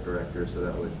 different directors, so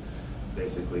that would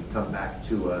basically come back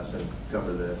to us and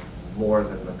cover the more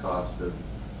than the cost of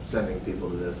sending people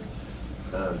to this.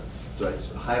 So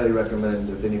I highly recommend,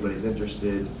 if anybody's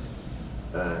interested,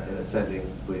 and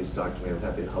attending, please talk to me. I'm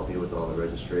happy to help you with all the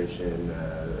registration,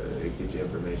 get you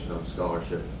information on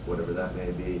scholarship, whatever that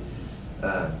may be.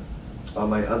 On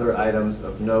my other items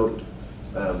of note,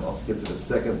 I'll skip to the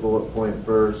second bullet point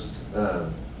first.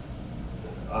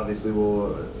 Obviously,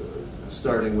 we'll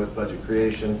starting with budget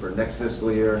creation for next fiscal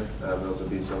year. Those will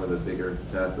be some of the bigger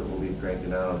tasks that we'll be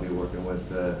cranking out. I'll be working with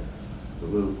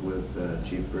Luke, with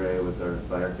Chief Gray, with our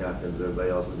fire captains, everybody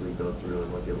else as we go through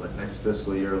and look at what next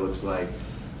fiscal year looks like.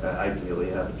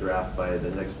 Ideally have a draft by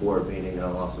the next board meeting, and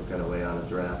I'll also kind of lay out a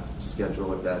draft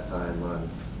schedule at that time on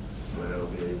when it'll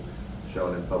be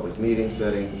shown in public meeting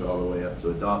settings all the way up to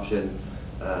adoption.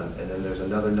 And then there's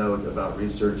another note about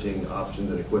researching options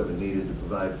and equipment needed to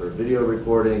provide for video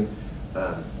recording.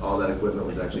 All that equipment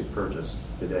was actually purchased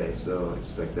today, so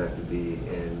expect that to be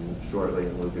in shortly,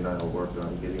 and Luke and I will work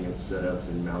on getting it set up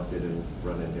and mounted and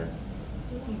running here.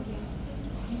 Thank you.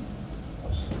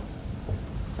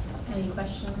 Any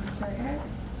questions for Eric?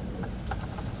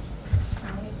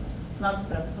 All right. And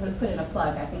I'm going to put in a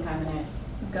plug. I think I'm going to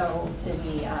go to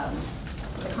the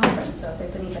conference, so if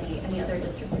there's any other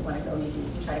districts who want to go, maybe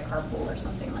we can try to carpool or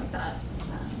something like that.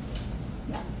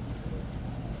 Yeah.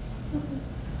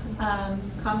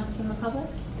 Comments from the public?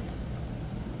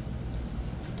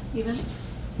 Stephen?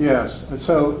 Yes,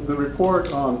 so the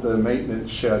report on the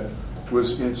maintenance shed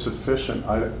was insufficient.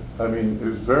 I mean, it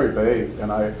was very vague,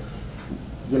 and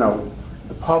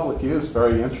the public is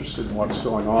very interested in what's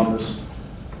going on. This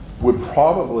would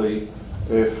probably,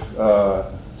 if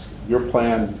your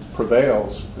plan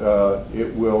prevails,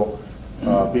 it will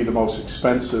be the most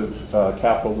expensive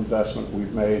capital investment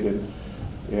we've made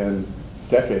in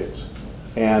decades.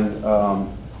 And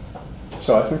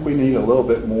so I think we need a little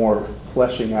bit more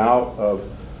fleshing out of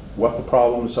what the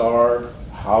problems are,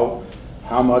 how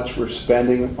much we're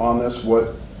spending on this,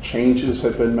 what changes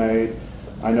have been made.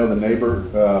 I know the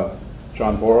neighbor,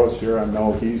 John Borrow's here, I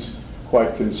know he's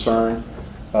quite concerned,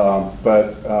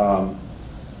 but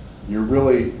you're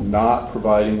really not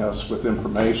providing us with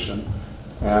information,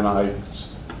 and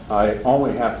I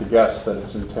only have to guess that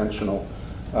it's intentional,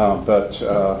 but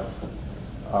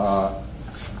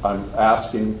I'm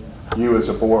asking you as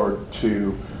a board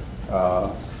to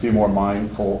be more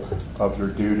mindful of your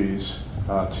duties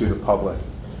to the public.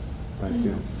 Thank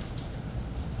you.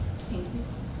 Thank you.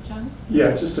 John?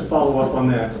 Yeah, just to follow up on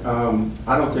that,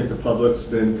 I don't think the public's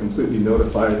been completely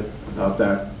notified about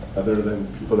that, other than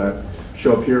people that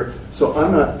show up here. So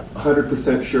I'm not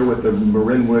 100% sure what the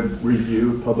Marinwood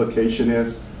Review publication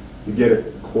is. You get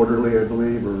it quarterly, I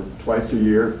believe, or twice a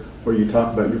year, where you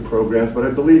talk about your programs. But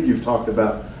I believe you've talked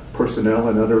about personnel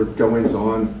and other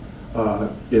goings-on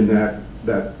in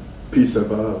that piece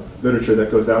of literature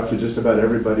that goes out to just about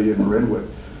everybody in Marinwood.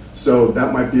 So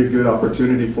that might be a good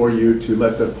opportunity for you to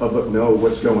let the public know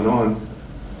what's going on,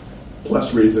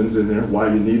 plus reasons in there, why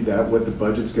you need that, what the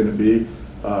budget's going to be,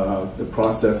 the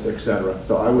process, etc.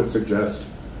 So I would suggest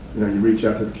you reach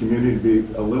out to the community to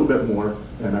be a little bit more,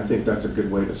 and I think that's a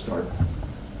good way to start.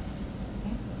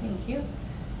 Okay, thank you.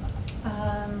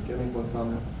 Can I make one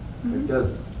comment? It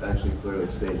does actually clearly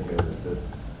state here that the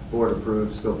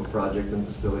board-approved scope of project and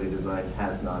facility design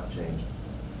has not changed.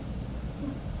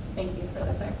 Thank you for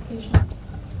the clarification.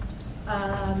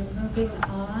 Moving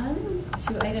on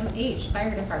to item H,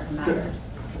 fire department matters.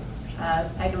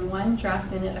 Item 1,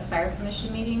 draft minute of fire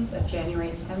commission meetings of January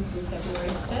 10th and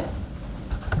February 5th.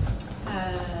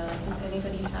 Does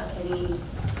anybody have any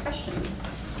questions?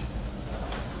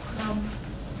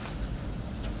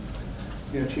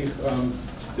 Yeah, Chief,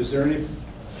 is there any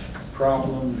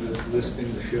problem with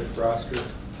listing the shift roster?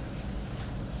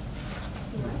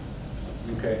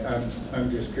 Okay, I'm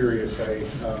just curious.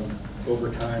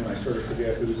 Over time, I sort of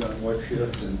forget who's on what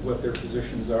shifts and what their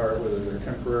positions are, whether they're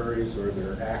temporaries or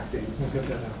they're acting. We'll get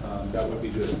that out. That would be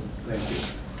good. Thank you.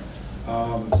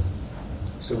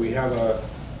 So we have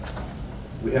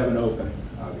an opening,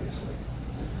 obviously,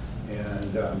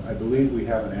 and I believe we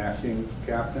have an acting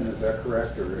captain. Is that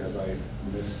correct, or have I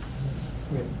missed?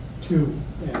 We have two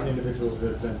individuals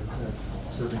that have been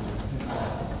serving.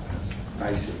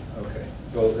 I see. Okay.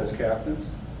 Both as captains,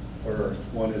 or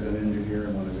one is an engineer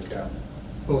and one is a captain?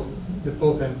 They've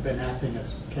both been acting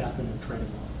as captain and training.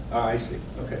 Ah, I see.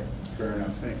 Okay. Fair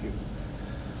enough. Thank you.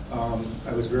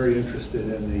 I was very interested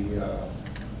in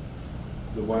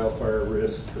the wildfire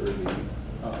risk, or the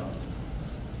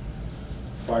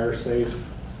fire safe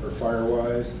or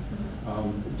Firewise.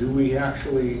 Do we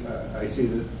actually, I see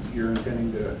that you're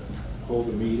intending to hold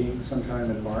a meeting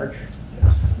sometime in March.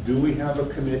 Yes. Do we have a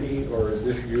committee, or is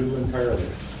this you entirely?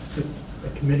 A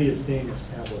committee is being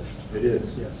established. It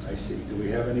is? Yes. I see. Do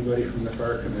we have anybody from the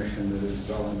fire commission that has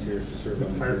volunteered to serve The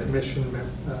on the fire committee? commission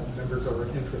members are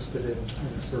interested in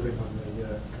serving on the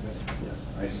committee, yes.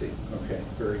 I see. Okay,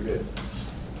 very good.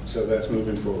 So that's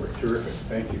moving forward. Terrific.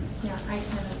 Thank you. Yeah, I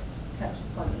kind of kept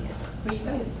plugging it. We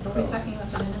said, were we talking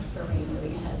about the minutes or were you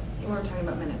moving ahead? We're talking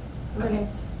about minutes. Okay.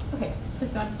 Minutes. Okay,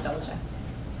 just wanted to double check.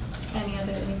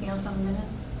 Anything else on the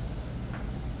minutes?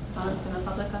 Comments from the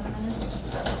public on the minutes?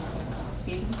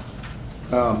 Stephen?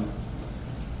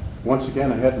 Once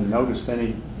again, I haven't noticed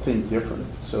anything different,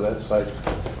 so that's like,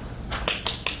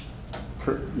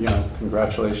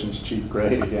 congratulations, Chief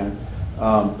Gray again.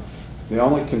 The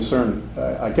only concern,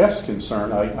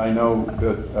 I know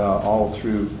that all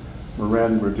through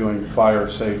Marin, we're doing Fire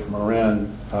Safe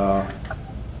Marin,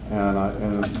 and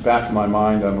in the back of my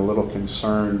mind, I'm a little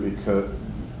concerned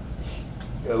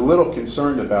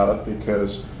about it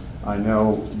because I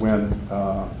know when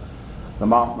the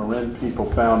Mount Marin people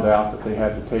found out that they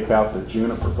had to take out the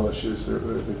juniper bushes,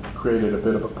 it created a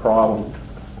bit of a problem.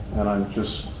 And I'm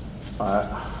just, I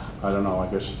don't know, I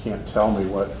guess you can't tell me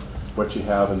what you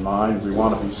have in mind. We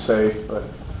want to be safe, but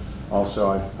also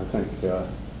I think we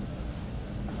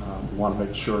want to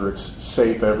make sure it's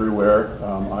safe everywhere.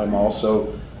 I'm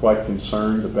also quite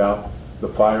concerned about the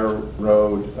fire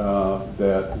road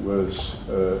that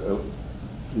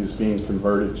is being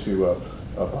converted to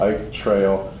a bike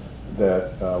trail,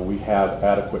 that we have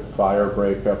adequate fire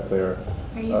break up there.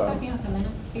 Are you talking about the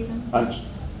minutes, Stephen?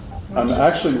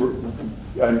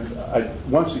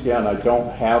 Once again, I don't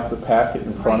have the packet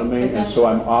in front of me, and so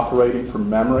I'm operating from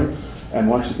memory. And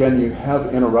once again, you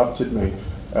have interrupted me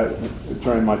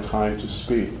during my time to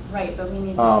speak. Right, but we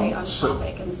need to stay on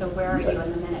topic, and so where are you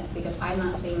in the minutes? Because I'm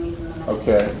not seeing these in the minutes.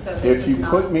 Okay, so if you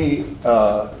put me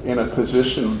in a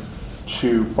position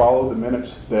to follow the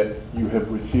minutes that you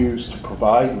have refused to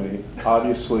provide me,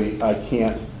 obviously I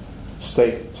can't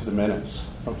stick to the minutes,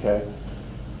 okay?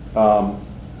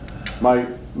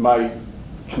 My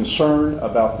concern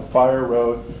about the fire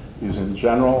road is in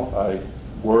general. I'm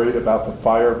worried about the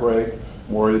fire break,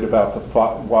 worried about the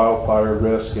wildfire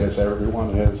risk, as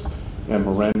everyone is in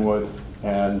Marinwood,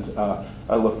 and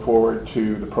I look forward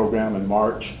to the program in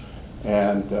March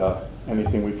and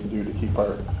anything we can do to keep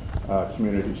our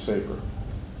community safer.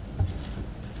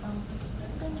 Mr.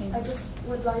 President, I just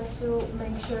would like to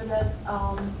make sure that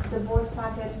the board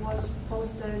packet was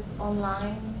posted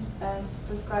online as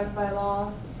prescribed by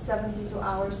law 72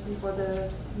 hours before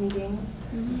the meeting.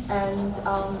 Mm-hmm. And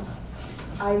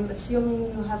I'm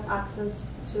assuming you have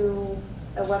access to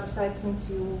a website since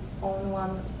you own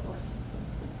one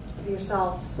of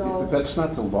yourself. So that's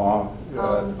not the law.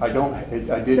 I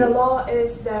didn't. The law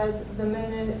is that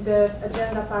the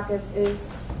agenda packet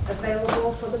is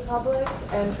available for the public,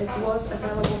 and it was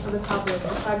available for the public. The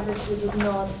fact that you did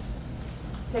not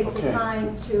take the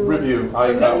time to review.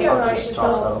 familiarize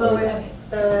yourself So with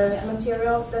the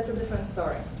materials, that's a different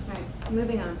story. All right,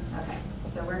 moving on. Okay,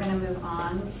 so we're going to move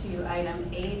on to item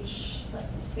H,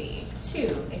 let's see,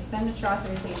 2, expenditure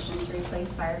authorization to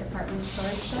replace fire department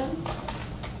storage shed.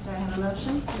 Do I have a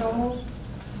motion? So moved.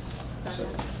 Second.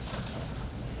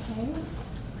 Okay.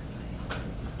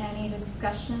 Any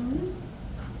discussion?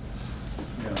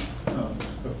 Yeah.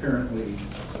 Apparently,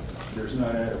 there's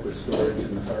not adequate storage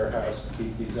in the firehouse to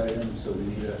keep these items, so we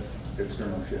need an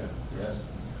external shed, yes?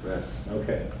 Correct.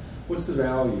 Okay. What's the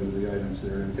value of the items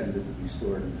that are intended to be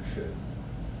stored in the shed?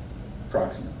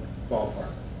 Approximately,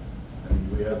 ballpark. I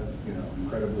mean, we have,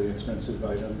 incredibly expensive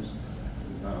items.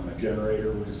 A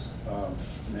generator was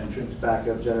mentioned.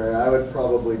 Backup generator, I would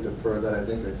probably defer that. I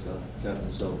think I saw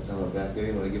Captain Silverton back there.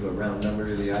 You want to give a round number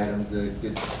to the items that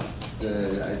get,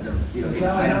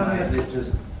 itemize it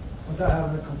just. Without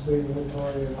having a complete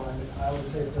inventory of mine, I would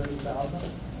say 30,000.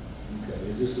 Okay,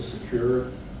 is this a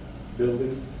secure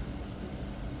building?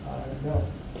 No.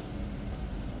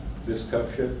 This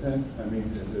tough shed thing? I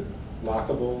mean, is it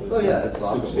lockable? Oh yeah, it's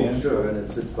lockable, substantial? sure, and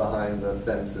it sits behind the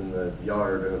fence in the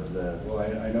yard of the Well, I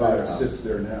know it firehouse. sits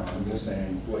there now. I'm just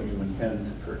saying what you intend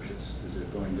to purchase. Is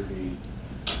it going to be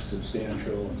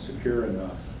substantial and secure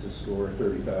enough to store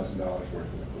 $30,000 worth of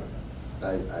equipment?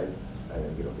 I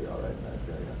think it'll be all right back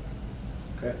there, yeah.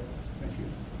 Okay, thank you.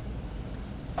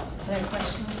 Other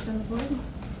questions from the board?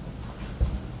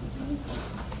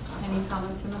 Any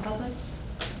comments from the public?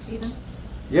 Stephen?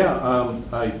 Yeah,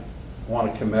 I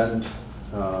want to commend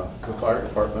the fire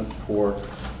department for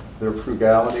their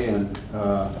frugality and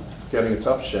getting a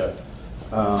tough shed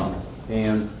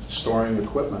and storing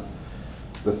equipment.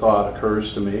 The thought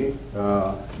occurs to me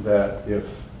that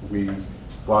if we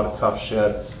bought a tough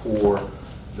shed for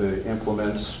the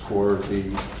implements for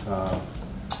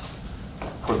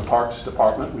for the Parks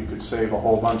Department, we could save a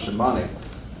whole bunch of money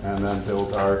and then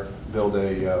build a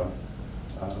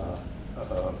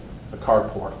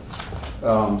carport.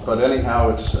 But anyhow,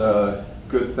 it's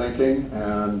good thinking,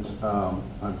 and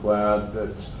I'm glad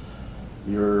that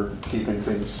you're keeping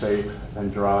things safe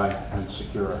and dry and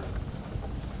secure.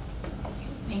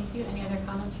 Thank you. Any other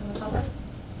comments from the public?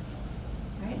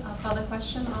 All right, I'll call the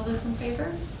question. All those in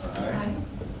favor? Aye.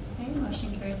 Okay,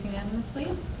 motion carries unanimously.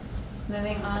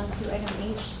 Moving on to item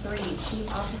H3,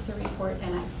 Chief Officer Report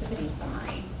and Activity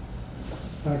Summary.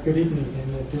 Good evening.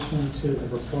 In addition to the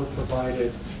report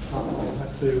provided, I'll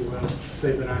have to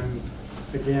say that I'm,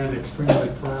 again, extremely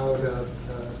proud of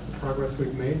the progress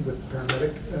we've made with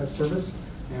paramedic service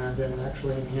and an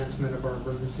actually enhancement of our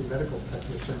emergency medical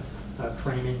technician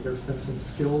training. There's been some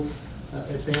skills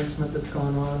advancement that's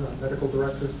gone on. Our medical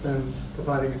director's been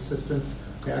providing assistance.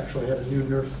 We actually had a new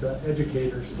nurse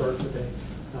educator start today,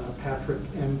 Patrick,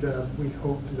 and we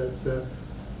hope that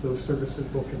those services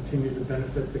will continue to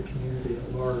benefit the community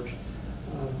at large.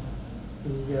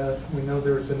 We know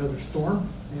there's another storm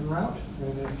en route,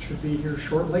 and it should be here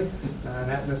shortly. An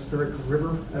atmospheric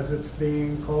river, as it's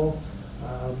being called.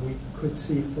 We could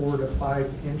see 4 to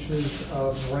 5 inches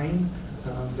of rain.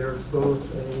 There's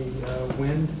both a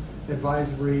wind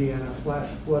advisory and a flash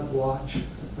flood watch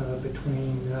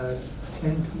between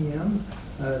 10 p.m.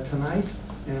 Tonight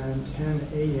and 10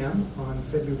 a.m. on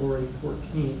February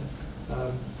 14th.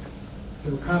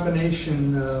 Through a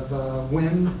combination of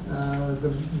wind,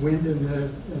 the wind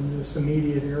in this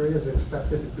immediate area is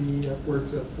expected to be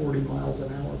upwards of 40 miles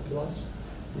an hour plus.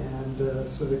 And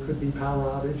so there could be power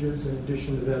outages in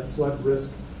addition to that flood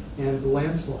risk and the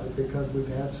landslide, because we've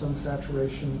had some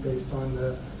saturation based on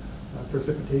the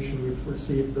precipitation we've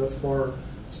received thus far.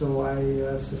 So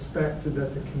I suspect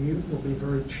that the commute will be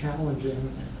very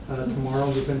challenging tomorrow.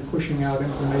 We've been pushing out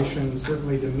information,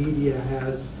 certainly the media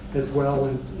has as well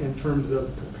in terms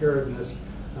of preparedness,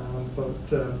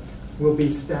 but we'll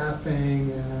be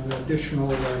staffing an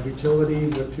additional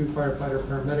utilities with 2 firefighter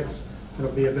paramedics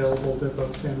that'll be available to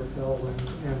both San Rafael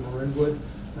and Marinwood.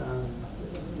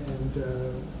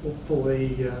 And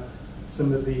hopefully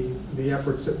some of the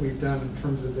efforts that we've done in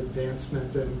terms of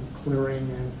advancement and clearing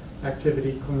and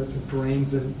activity, clearance of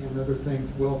drains and other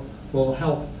things will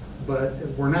help. But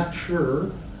we're not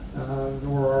sure,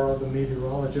 nor are the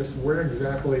meteorologists, where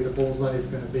exactly the bullseye is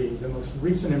going to be. The most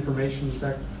recent information, in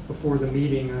fact, before the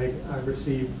meeting I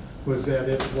received, was that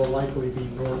it will likely be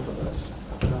north of us.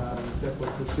 That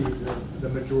will receive the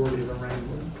majority of the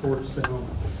rain towards Sonoma.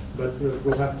 But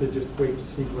we'll have to just wait to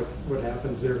see what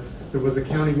happens there. There was a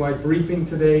countywide briefing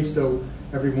today, so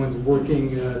everyone's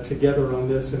working together on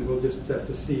this, and we'll just have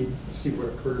to see what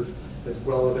occurs as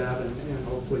well of that, and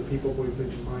hopefully people will be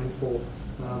mindful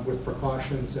with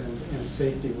precautions and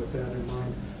safety with that in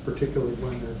mind, particularly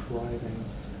when they're driving.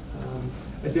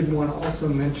 I did want to also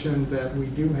mention that we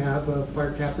do have a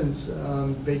fire captain's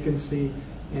vacancy,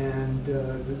 and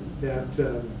that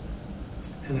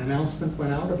an announcement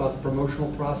went out about the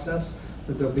promotional process,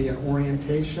 that there'll be an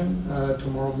orientation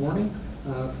tomorrow morning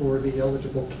for the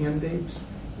eligible candidates,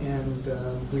 and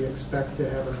we expect to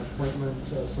have an appointment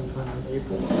sometime in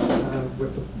April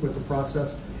with the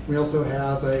process. We also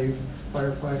have a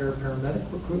firefighter paramedic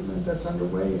recruitment that's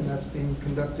underway, and that's being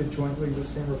conducted jointly with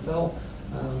San Rafael.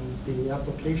 The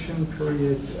application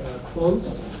period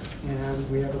closed,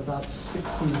 and we have about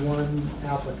 61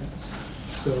 applicants.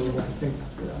 So I think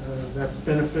that's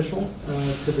beneficial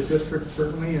to the district,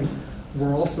 certainly, and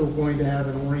we're also going to have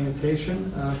an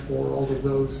orientation for all of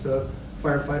those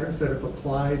firefighters that have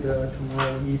applied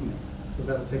tomorrow evening. So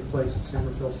that'll take place at San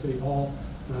Rafael City Hall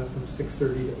from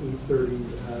 6:30 to 8:30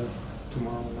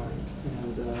 tomorrow night.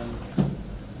 And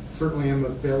certainly I'm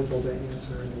available to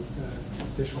answer any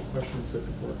additional questions that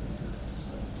the board may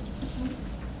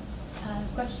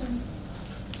have. Questions?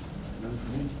 None for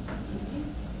me.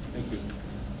 Thank you.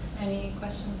 Any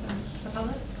questions from the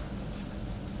public?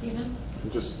 Stephen?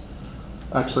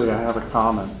 Actually, I have a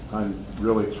comment. I'm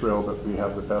really thrilled that we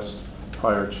have the best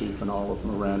fire chief in all of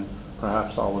Marin,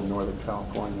 perhaps all of Northern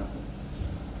California.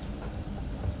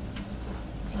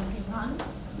 Thank you, Ron.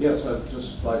 Yes, I'd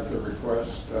just like to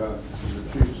request the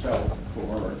chief's help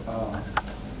for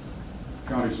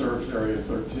County Service Area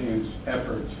 13's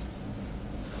effort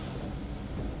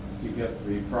to get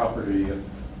the property at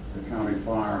the county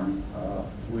farm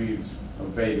weeds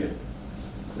abated.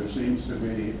 There seems to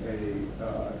be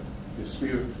a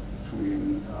dispute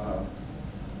between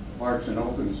Parks and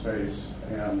Open Space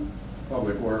and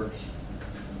Public Works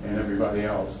and everybody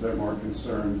else. They're more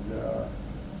concerned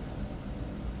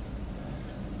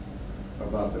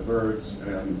about the birds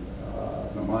and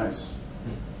the mice.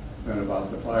 than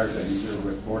about the fire danger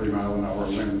with 40-mile-an-hour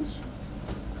winds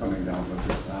coming down with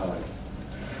this valley.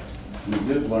 We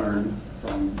did learn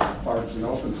from Parks and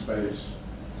Open Space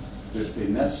that the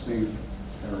nesting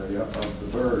area of the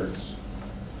birds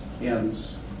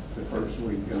ends the first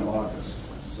week in August.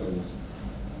 So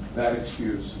that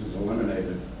excuse is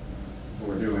eliminated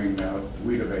for doing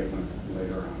weed abatement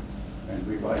later on. And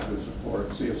we'd like the support,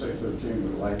 CSA 13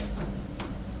 would like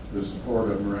the support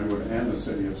of Marinwood and the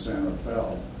city of Santa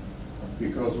Fe,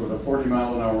 because with a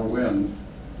 40-mile-an-hour wind,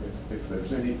 if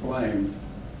there's any flame,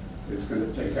 it's going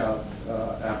to take out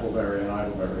Appleberry and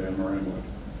Idleberry and Marinwood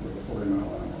with a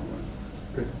 40-mile-an-hour wind.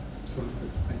 Good. So,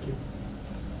 thank you.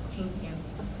 Thank you.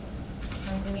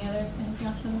 Anything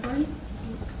else from the board?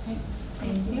 Okay,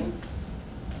 thank you.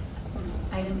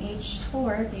 Item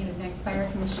H4, date of next fire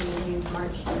commission meeting is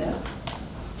March 5th.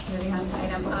 Moving on to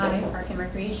item I, Park and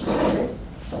Recreation matters.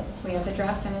 We have the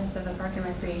draft minutes of the Park and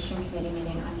Recreation Committee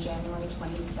meeting on January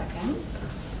 22nd.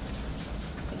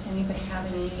 Did anybody have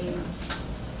any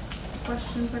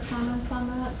questions or comments on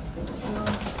that?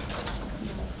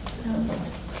 No?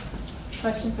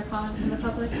 Questions or comments from the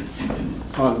public?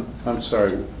 I'm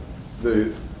sorry,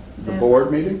 the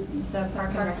board meeting? The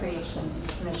Park and Recreation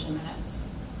Commission minutes.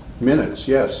 Minutes,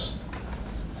 yes.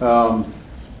 So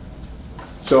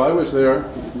I was there.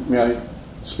 May I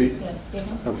speak? Yes,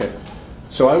 Stephen? Okay.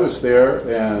 So I was there,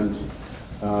 and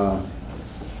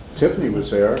Tiffany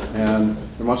was there, and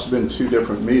there must have been 2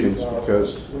 different meetings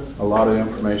because a lot of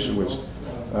information was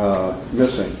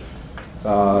missing.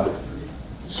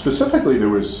 Specifically, there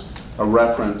was a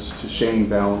reference to Shane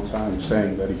Valentine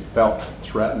saying that he felt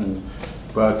threatened,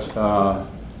 but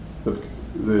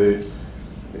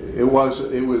it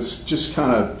was just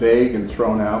kind of vague and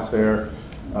thrown out there.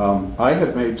 I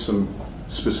had made some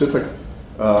specific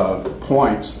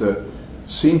points that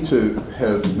seem to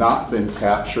have not been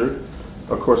captured.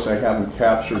 Of course, I haven't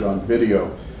captured on video.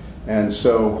 And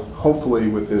so hopefully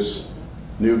with this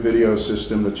new video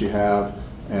system that you have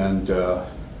and the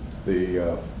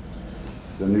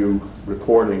new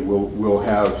reporting, we'll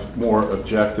have more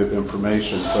objective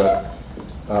information. But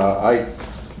I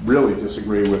really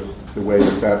disagree with the way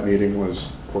that meeting was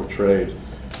portrayed.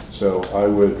 So I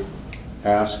would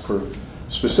ask for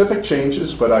specific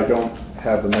changes, but I don't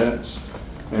have the minutes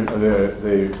and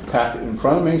the packet in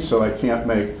front of me, so I can't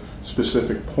make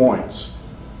specific points.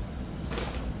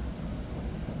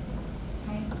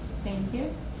 Okay, thank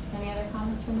you. Any other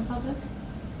comments from the public?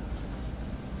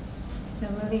 So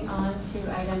moving on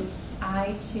to item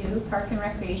I2, Park and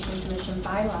Recreation Commission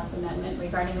bylaws amendment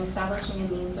regarding establishing a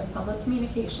means of public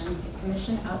communication to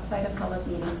commission outside of public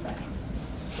meeting setting.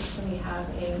 So we have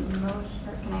a motion,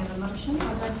 can I have a motion?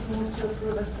 I'd like to move to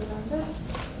approve as presented.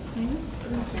 Okay.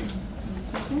 And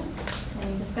second.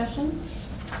 Any discussion?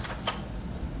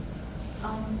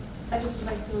 I just would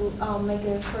like to make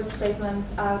a short statement.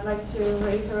 I would like to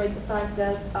reiterate the fact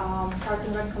that Park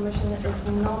and Rec Commission is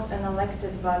not an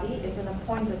elected body, it's an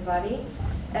appointed body,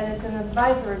 and it's an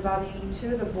advisory body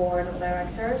to the board of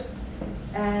directors.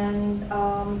 And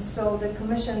so the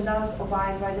commission does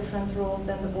abide by different rules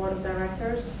than the board of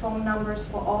directors. Phone numbers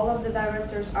for all of the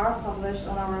directors are published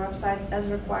on our website as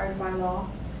required by law.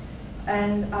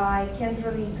 And I can't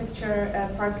really picture a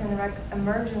Park and Rec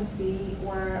emergency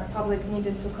where public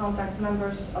needed to contact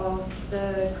members of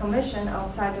the commission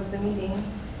outside of the meeting.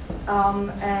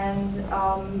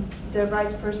 The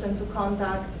right person to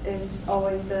contact is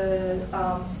always the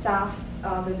staff,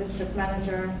 the district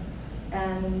manager,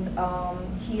 and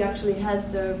he actually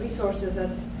has the resources at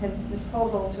his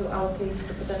disposal to allocate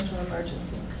to potential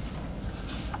emergency.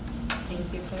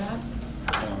 Thank you for that.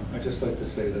 I'd just like to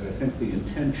say that I think the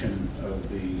intention of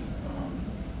the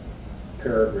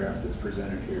paragraph that's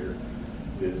presented here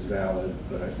is valid,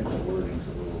 but I think the wording's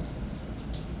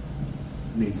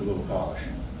needs a little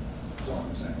polishing, that's all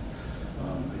I'm saying.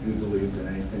 I do believe that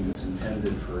anything that's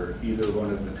intended for either one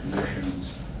of the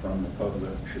commissions from the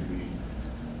public should be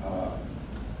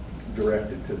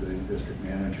directed to the district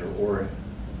manager or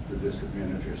the district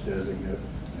manager's designate.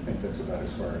 I think that's about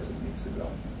as far as it needs to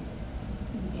go.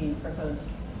 Do you propose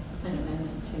an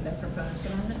amendment to the proposed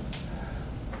amendment?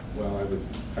 Well,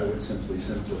 I would simply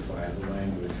simplify the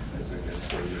language, as I just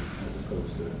stated, as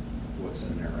opposed to what's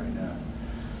in there right now.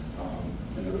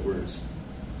 In other words,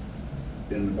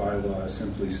 in the bylaws,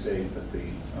 simply state that the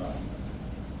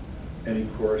any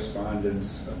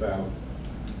correspondence about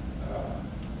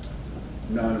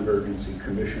non-emergency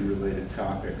commission-related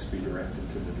topics be directed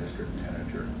to the district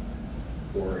manager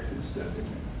or his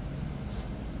designate.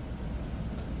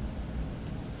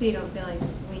 So you don't feel like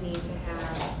we need to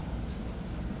have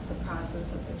the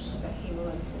process of which that he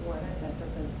will award it, that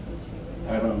doesn't need to be written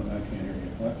out? I can't hear you.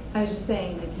 What? I was just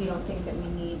saying that you don't think that we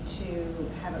need to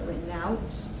have it written out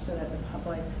so that the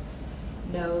public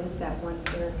knows that once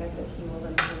Eric gets it, he will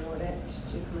then forward it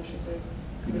to commissioners.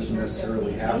 He doesn't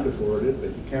necessarily have to forward it,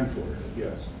 but he can forward it,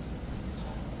 yes.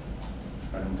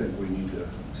 I don't think we need to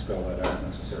spell that out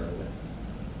necessarily.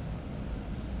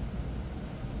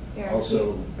 Eric,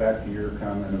 Also, back to your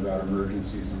comment about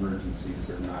emergencies are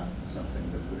not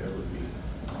something that would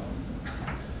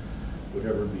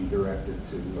ever be directed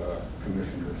to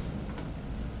commissioners.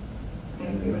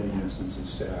 And in many instances,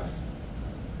 staff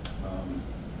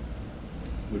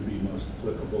would be most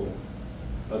applicable,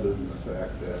 other than the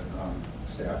fact that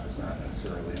staff is not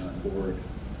necessarily on board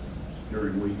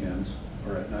during weekends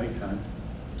or at nighttime.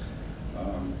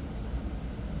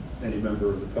 Any member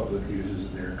of the public uses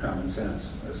their common sense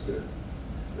as to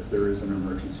if there is an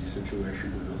emergency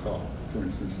situation, who to call, for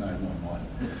instance,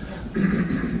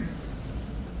 911.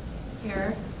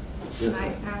 Eric, Yes, can I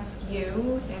ma'am. ask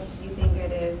you if you think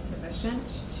it is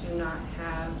sufficient to not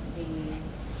have the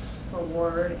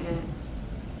forward and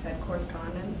said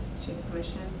correspondence to the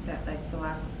commission, that like the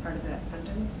last part of that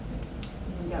sentence? You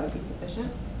think that would be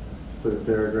sufficient? Put a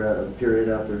paragraph, a period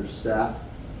after staff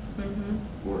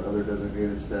Mm-hmm. or other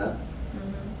designated staff.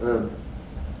 Mm-hmm.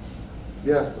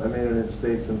 Yeah, I mean, and it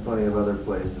states in plenty of other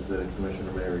places that a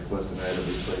commissioner may request an item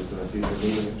be placed on a future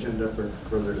meeting agenda for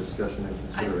further discussion and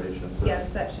consideration. So-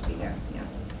 Yes, that should be there, yeah.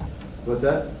 What's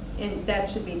that? And that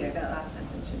should be there, that last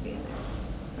sentence should be in there,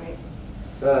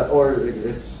 right? Or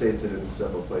it states it in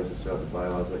several places throughout the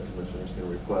bylaws that commissioners can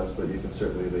request, but you can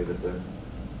certainly leave it there.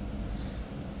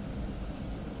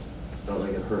 I don't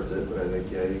think it hurts it, but I think,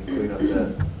 yeah, you can clean up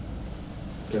that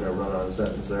kind of run-on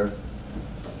sentence there.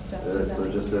 So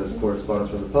it just says correspondence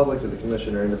from the public to the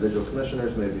commissioner, individual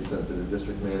commissioners may be sent to the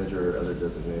district manager or other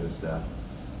designated staff.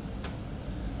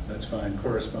 That's fine.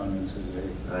 Correspondence is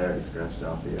I already scratched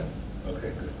out the yes.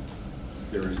 okay, good.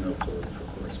 There is no plural for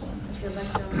correspondence. If you'd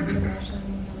like to amend the motion,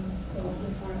 you can go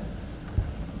for it.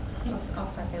 I'll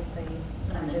second the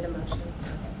amended emotion.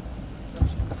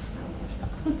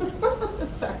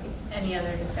 Sorry. Any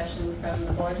other discussion from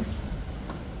the board?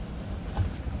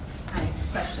 All right,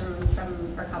 questions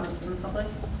or comments from the public?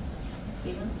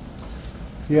 Stephen?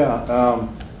 Yeah,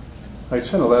 I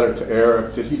sent a letter to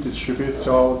Eric. Did he distribute it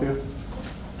to all of you?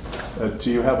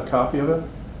 Do you have a copy of it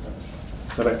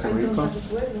that I can read don't from? have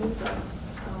it with me, but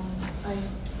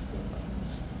yes.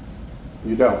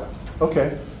 You don't?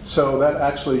 Okay. So that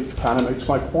actually kind of makes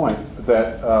my point,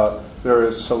 that there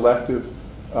is selective,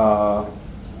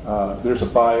 there's a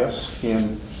bias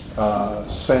in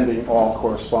sending all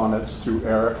correspondence through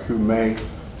Eric, who may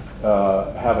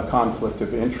have a conflict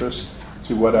of interest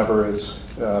to whatever is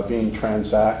being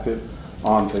transacted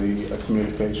on the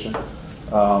communication.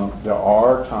 There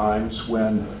are times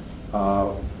when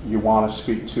you want to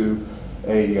speak to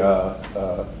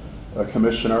a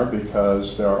commissioner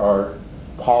because there are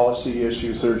policy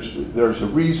issues. There's a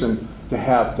reason to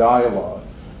have dialogue.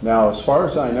 Now, as far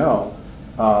as I know,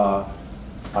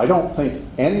 I don't think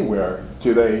anywhere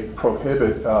do they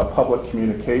prohibit public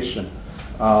communication.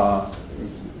 That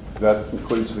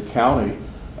includes the county.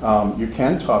 You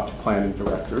can talk to planning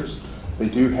directors. They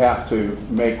do have to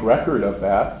make record of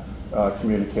that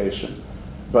communication.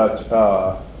 But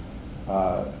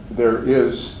there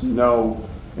is no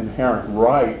inherent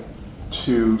right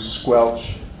to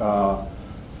squelch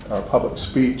public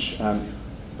speech, and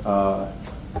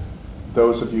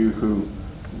those of you who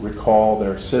recall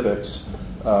their civics,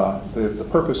 the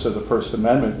purpose of the First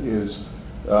Amendment is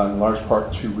in large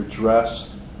part to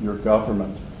redress your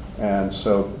government. And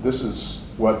so this is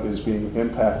what is being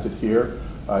impacted here.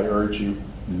 I urge you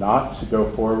not to go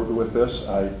forward with this.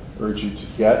 I urge you to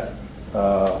get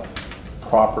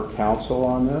proper counsel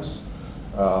on this.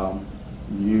 I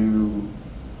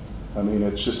mean,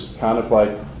 it's just kind of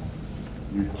like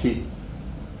you keep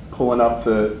pulling up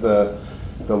the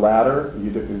ladder.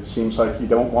 It seems like you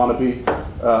don't want to be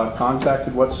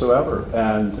contacted whatsoever.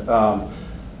 And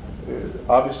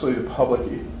obviously the public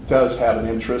does have an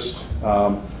interest.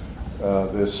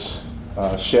 This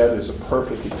shed is a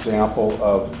perfect example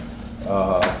of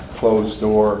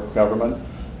closed-door government,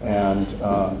 and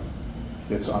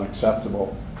it's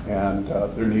unacceptable. And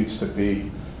there needs to be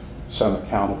some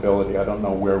accountability. I don't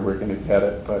know where we're going to get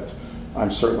it, but I'm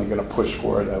certainly going to push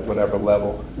for it at whatever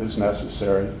level is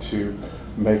necessary to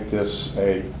make this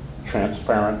a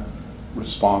transparent,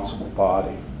 responsible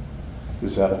body.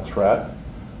 Is that a threat?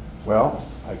 Well,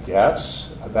 I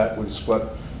guess that was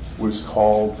what was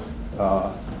called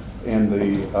in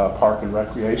the Park and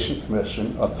Recreation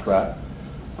Commission a threat.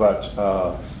 But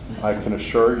I can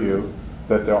assure you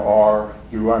that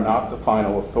you are not the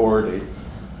final authority.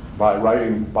 By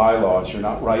writing bylaws, you're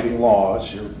not writing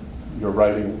laws, you're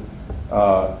writing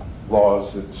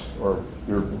laws or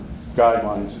your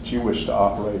guidelines that you wish to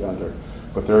operate under.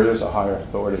 But there is a higher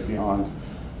authority beyond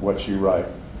what you write.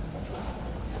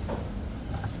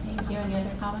 Thank you. Any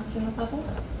other comments from the public?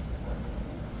 All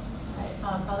right,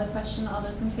 I'll call the question. All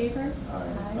those in favor?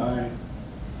 Aye.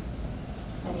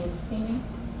 Any abstaining?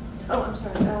 Oh, I'm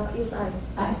sorry, yes, aye.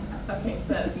 Aye. Okay,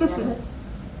 so that was unanimous.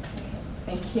 Okay,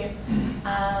 thank you.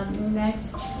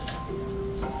 Next.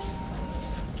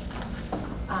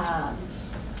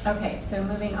 Okay, so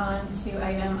moving on to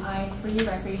item I3,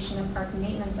 Recreation and Park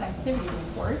Maintenance Activity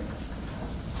Reports.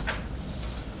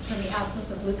 So in the absence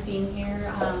of Luke being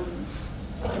here,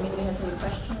 if anybody has any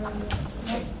questions?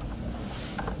 Okay.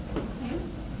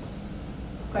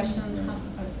 Questions?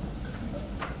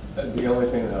 The only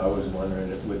thing that I was wondering,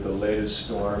 with the latest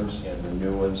storms and the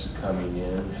new ones coming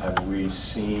in, have we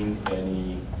seen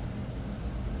any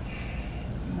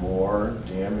more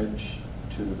damage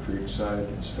to the creek side,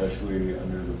 especially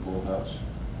under the pool house?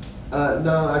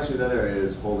 No, actually that area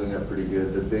is holding up pretty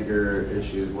good. The bigger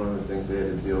issues, one of the things they had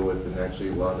to deal with and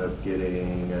actually wound up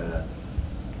getting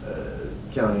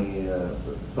county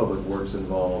public works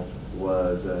involved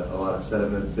was a lot of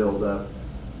sediment buildup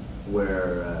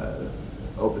where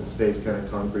open space kind of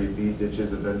concrete beat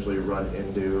ditches eventually run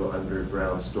into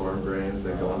underground storm drains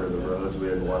that go under the roads. We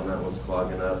had one that was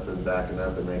clogging up and backing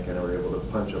up, and they kind of were able to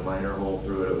punch a minor hole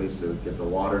through it, at least to get the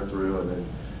water through. And then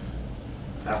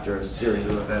after a series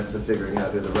of events of figuring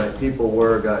out who the right people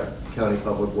were, got county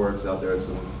public works out there with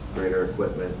some greater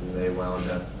equipment, and they wound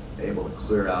up able to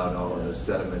clear out all of the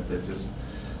sediment that just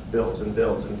builds and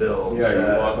builds and builds.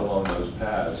 Yeah, you walk along those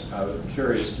paths. I'm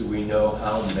curious, do we know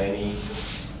how many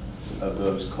of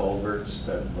those culverts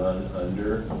that run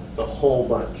under? A whole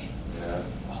bunch. Yeah.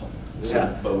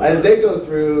 Yeah, and they go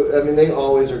through, I mean, they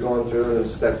always are going through and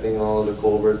inspecting all of the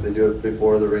culverts. They do it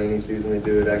before the rainy season. They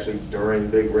do it actually during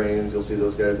big rains. You'll see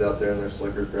those guys out there in their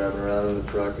slickers grabbing around in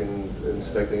the truck and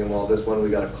inspecting them all. This one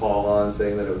we got a call on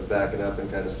saying that it was backing up and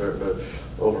kind of starting to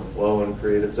overflow and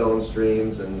create its own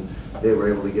streams, and they were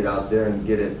able to get out there and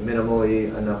get it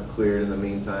minimally enough cleared in the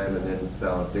meantime, and then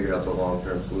figured out the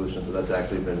long-term solution. So that's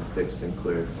actually been fixed and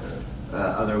cleared.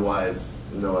 Otherwise,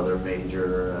 no other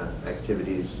major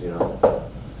activities,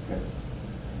 Okay.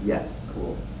 yet.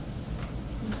 Cool.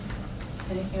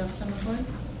 Anything else from the board?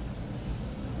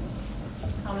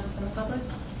 Comments from the public?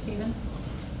 Stephen?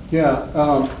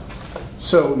 Yeah,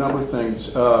 so a number of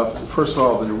things. First of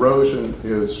all, the erosion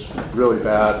is really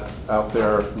bad out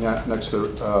there next to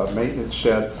the maintenance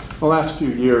shed. The last few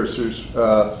years, there's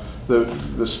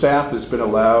the staff has been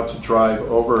allowed to drive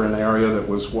over an area that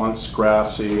was once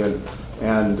grassy and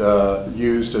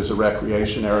used as a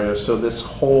recreation area. So this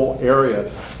whole area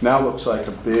now looks like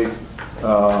a big,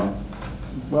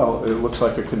 well, it looks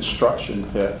like a construction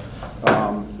pit.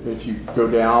 If you go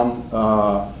down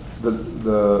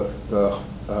the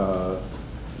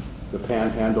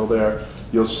panhandle there,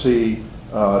 you'll see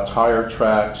tire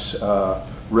tracks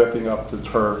ripping up the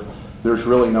turf. There's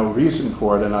really no reason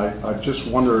for it, and I just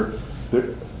wonder,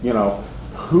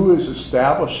 who is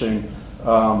establishing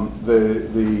the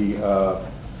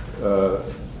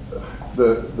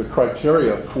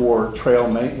criteria for trail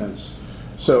maintenance.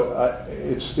 So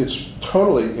it's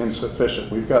totally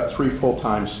insufficient. We've got 3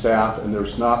 full-time staff, and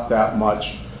there's not that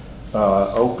much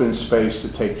open space to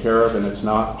take care of, and it's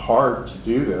not hard to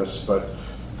do this, but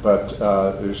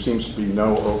there seems to be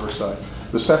no oversight.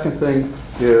 The second thing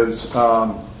is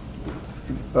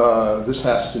this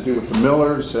has to do with the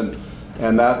millers and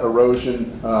that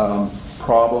erosion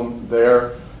problem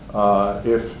there.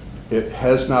 If it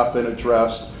has not been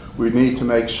addressed, we need to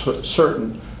make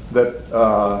certain that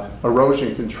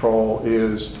erosion control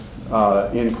is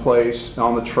in place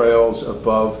on the trails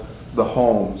above the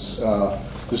homes.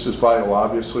 This is vital.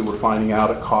 Obviously, we're finding out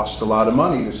it costs a lot of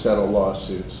money to settle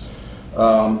lawsuits.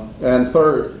 And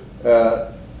third,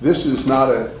 this is not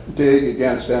a dig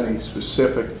against any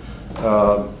specific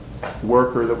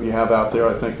worker that we have out there.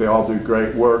 I think they all do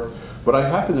great work. But I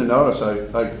happen to notice,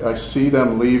 I see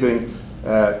them leaving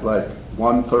at like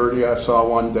 1:30, I saw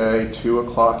one day, 2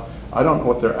 o'clock. I don't know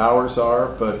what their hours are,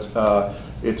 but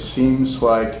it seems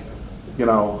like,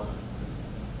 I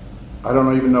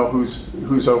don't even know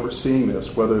who's overseeing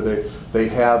this, whether they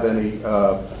have any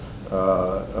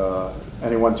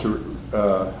anyone to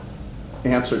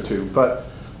answer to. But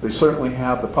they certainly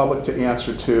have the public to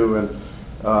answer to, and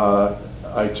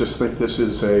I just think this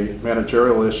is a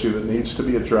managerial issue that needs to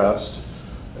be addressed,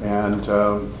 and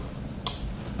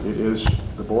it is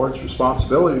the board's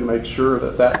responsibility to make sure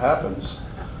that that happens.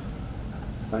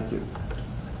 Thank you.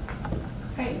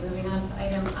 right, moving on to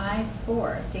item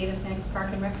I4, date of next Park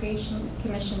and Recreation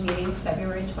Commission meeting,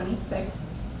 February 26th.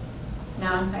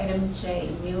 Now on to item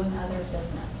J, new and other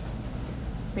business.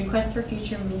 Request for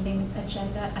future meeting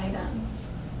agenda items.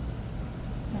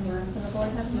 Anyone from the board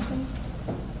have anything?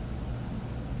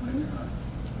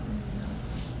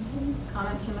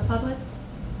 Comments from the public?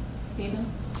 Stephen?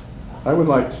 I would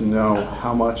like to know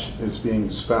how much is being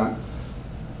spent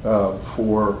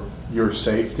for your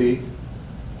safety.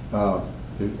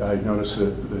 I noticed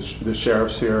that the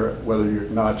sheriff's here, whether you're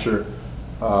not your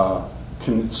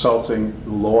consulting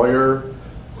lawyer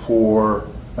for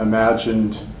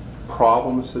imagined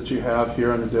problems that you have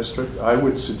here in the district. I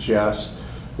would suggest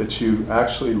that you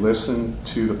actually listen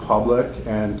to the public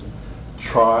and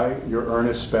try your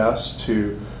earnest best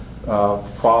to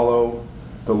follow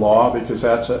the law, because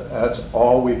that's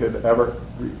all we have ever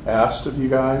asked of you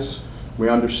guys. We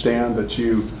understand that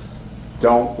you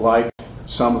don't like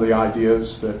some of the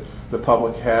ideas that the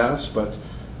public has, but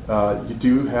you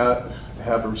do have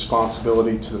a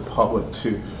responsibility to the public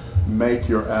to make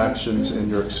your actions and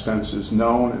your expenses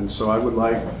known. And so I would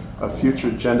like a future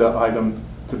agenda item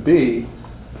to be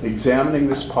examining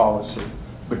this policy,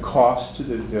 the cost to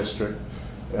the district,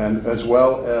 and as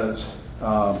well as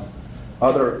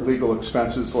other legal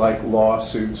expenses like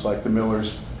lawsuits, like the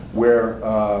Millers, where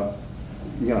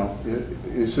you know,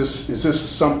 is this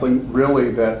something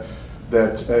really that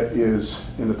is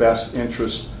in the best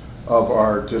interest of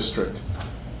our district?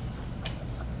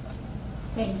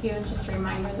 Thank you. Just a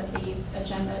reminder that the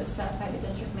agenda is set by the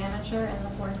district manager and the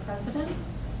board president.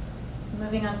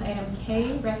 Moving on to item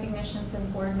K, recognitions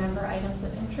and board member items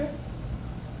of interest.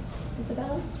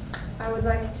 Isabel? I would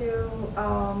like to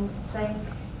thank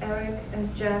Eric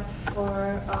and Jeff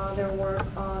for their work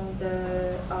on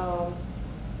the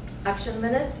action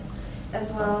minutes,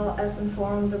 as well as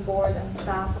inform the board and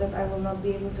staff that I will not be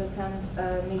able to attend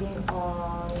a meeting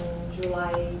on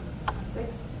July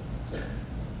 6th.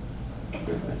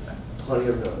 Plenty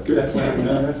of notice.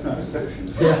 No, that's not sufficient.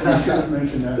 You should have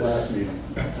mentioned that last meeting.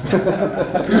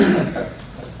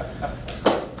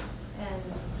 And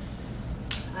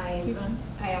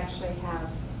I actually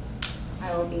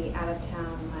I will be out of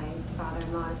town. My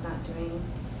father-in-law is not doing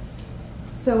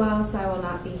so well, so I will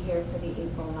not be here for the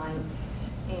April 9th.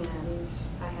 And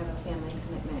I have a family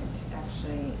commitment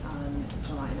actually on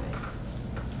July 9th.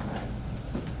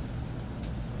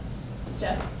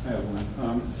 Jeff? I have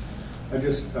one. I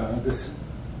just, this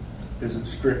isn't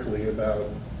strictly about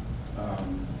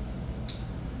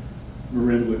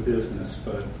Marinwood business,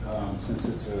 but since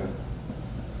it's a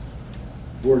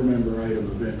board member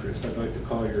item of interest, I'd like to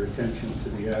call your attention to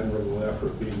the admirable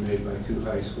effort being made by 2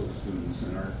 high school students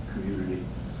in our community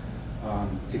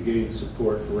to gain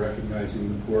support for recognizing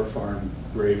the Poor Farm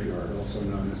Graveyard, also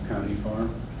known as County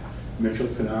Farm. Mitchell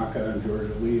Tanaka and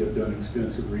Georgia Lee have done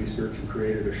extensive research and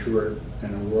created a short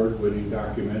and award-winning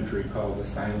documentary called The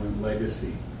Silent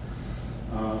Legacy.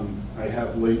 I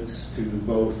have links to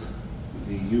both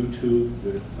the YouTube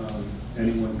that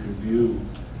anyone can view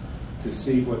to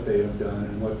see what they have done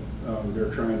and what they're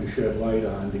trying to shed light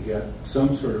on to get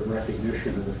some sort of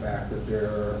recognition of the fact that there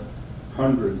are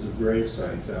hundreds of grave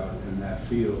sites out in that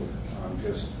field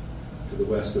just to the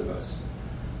west of us.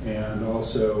 And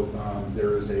also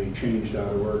there is a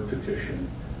change.org petition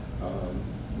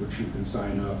which you can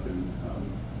sign up and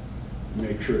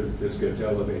make sure that this gets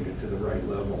elevated to the right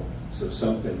level, so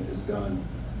something is done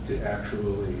to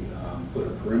actually put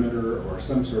a perimeter or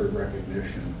some sort of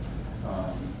recognition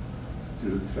due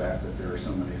to the fact that there are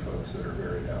so many folks that are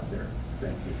buried out there.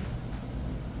 Thank you.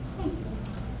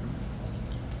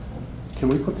 Can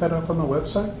we put that up on the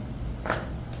website?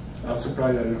 I'll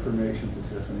supply that information to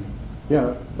Tiffany.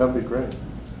 Yeah, that'd be great.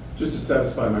 Just to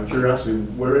satisfy my curiosity,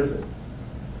 where is it?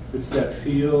 It's that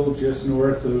field just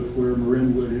north of where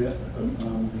Marinwood,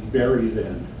 the Berries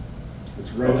end.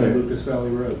 It's right on Lucas Valley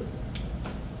Road.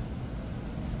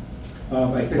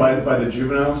 I think By the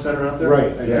juvenile center out there?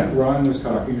 Right. I think Ron was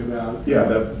talking about. Yeah,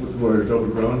 that where it's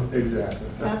overgrown. Exactly.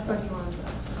 That's what he wants.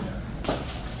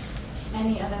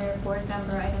 Any other board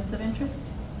member items of interest?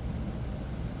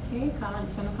 Okay,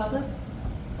 comments from the public?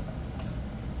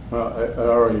 Well, I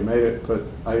already made it, but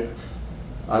I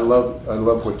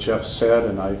love what Jeff said,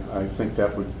 and I think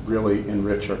that would really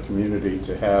enrich our community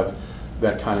to have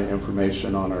that kind of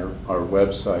information on our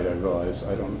website. I realize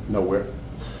I don't know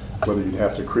whether you'd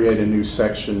have to create a new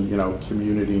section, you know,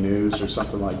 community news or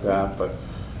something like that, but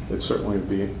it certainly would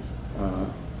be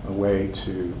a way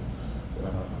to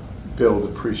build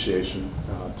appreciation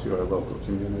to our local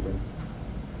community.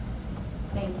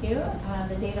 Thank you.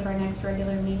 The date of our next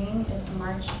regular meeting is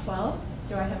March 12th.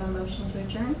 Do I have a motion to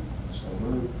adjourn? So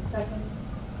moved. Second.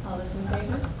 All those in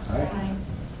favor? Aye.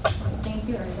 Thank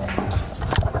you,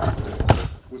 everybody.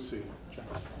 We'll see.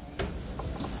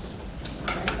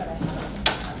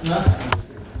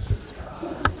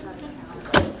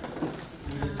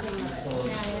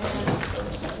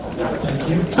 Thank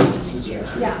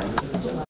you. Yeah.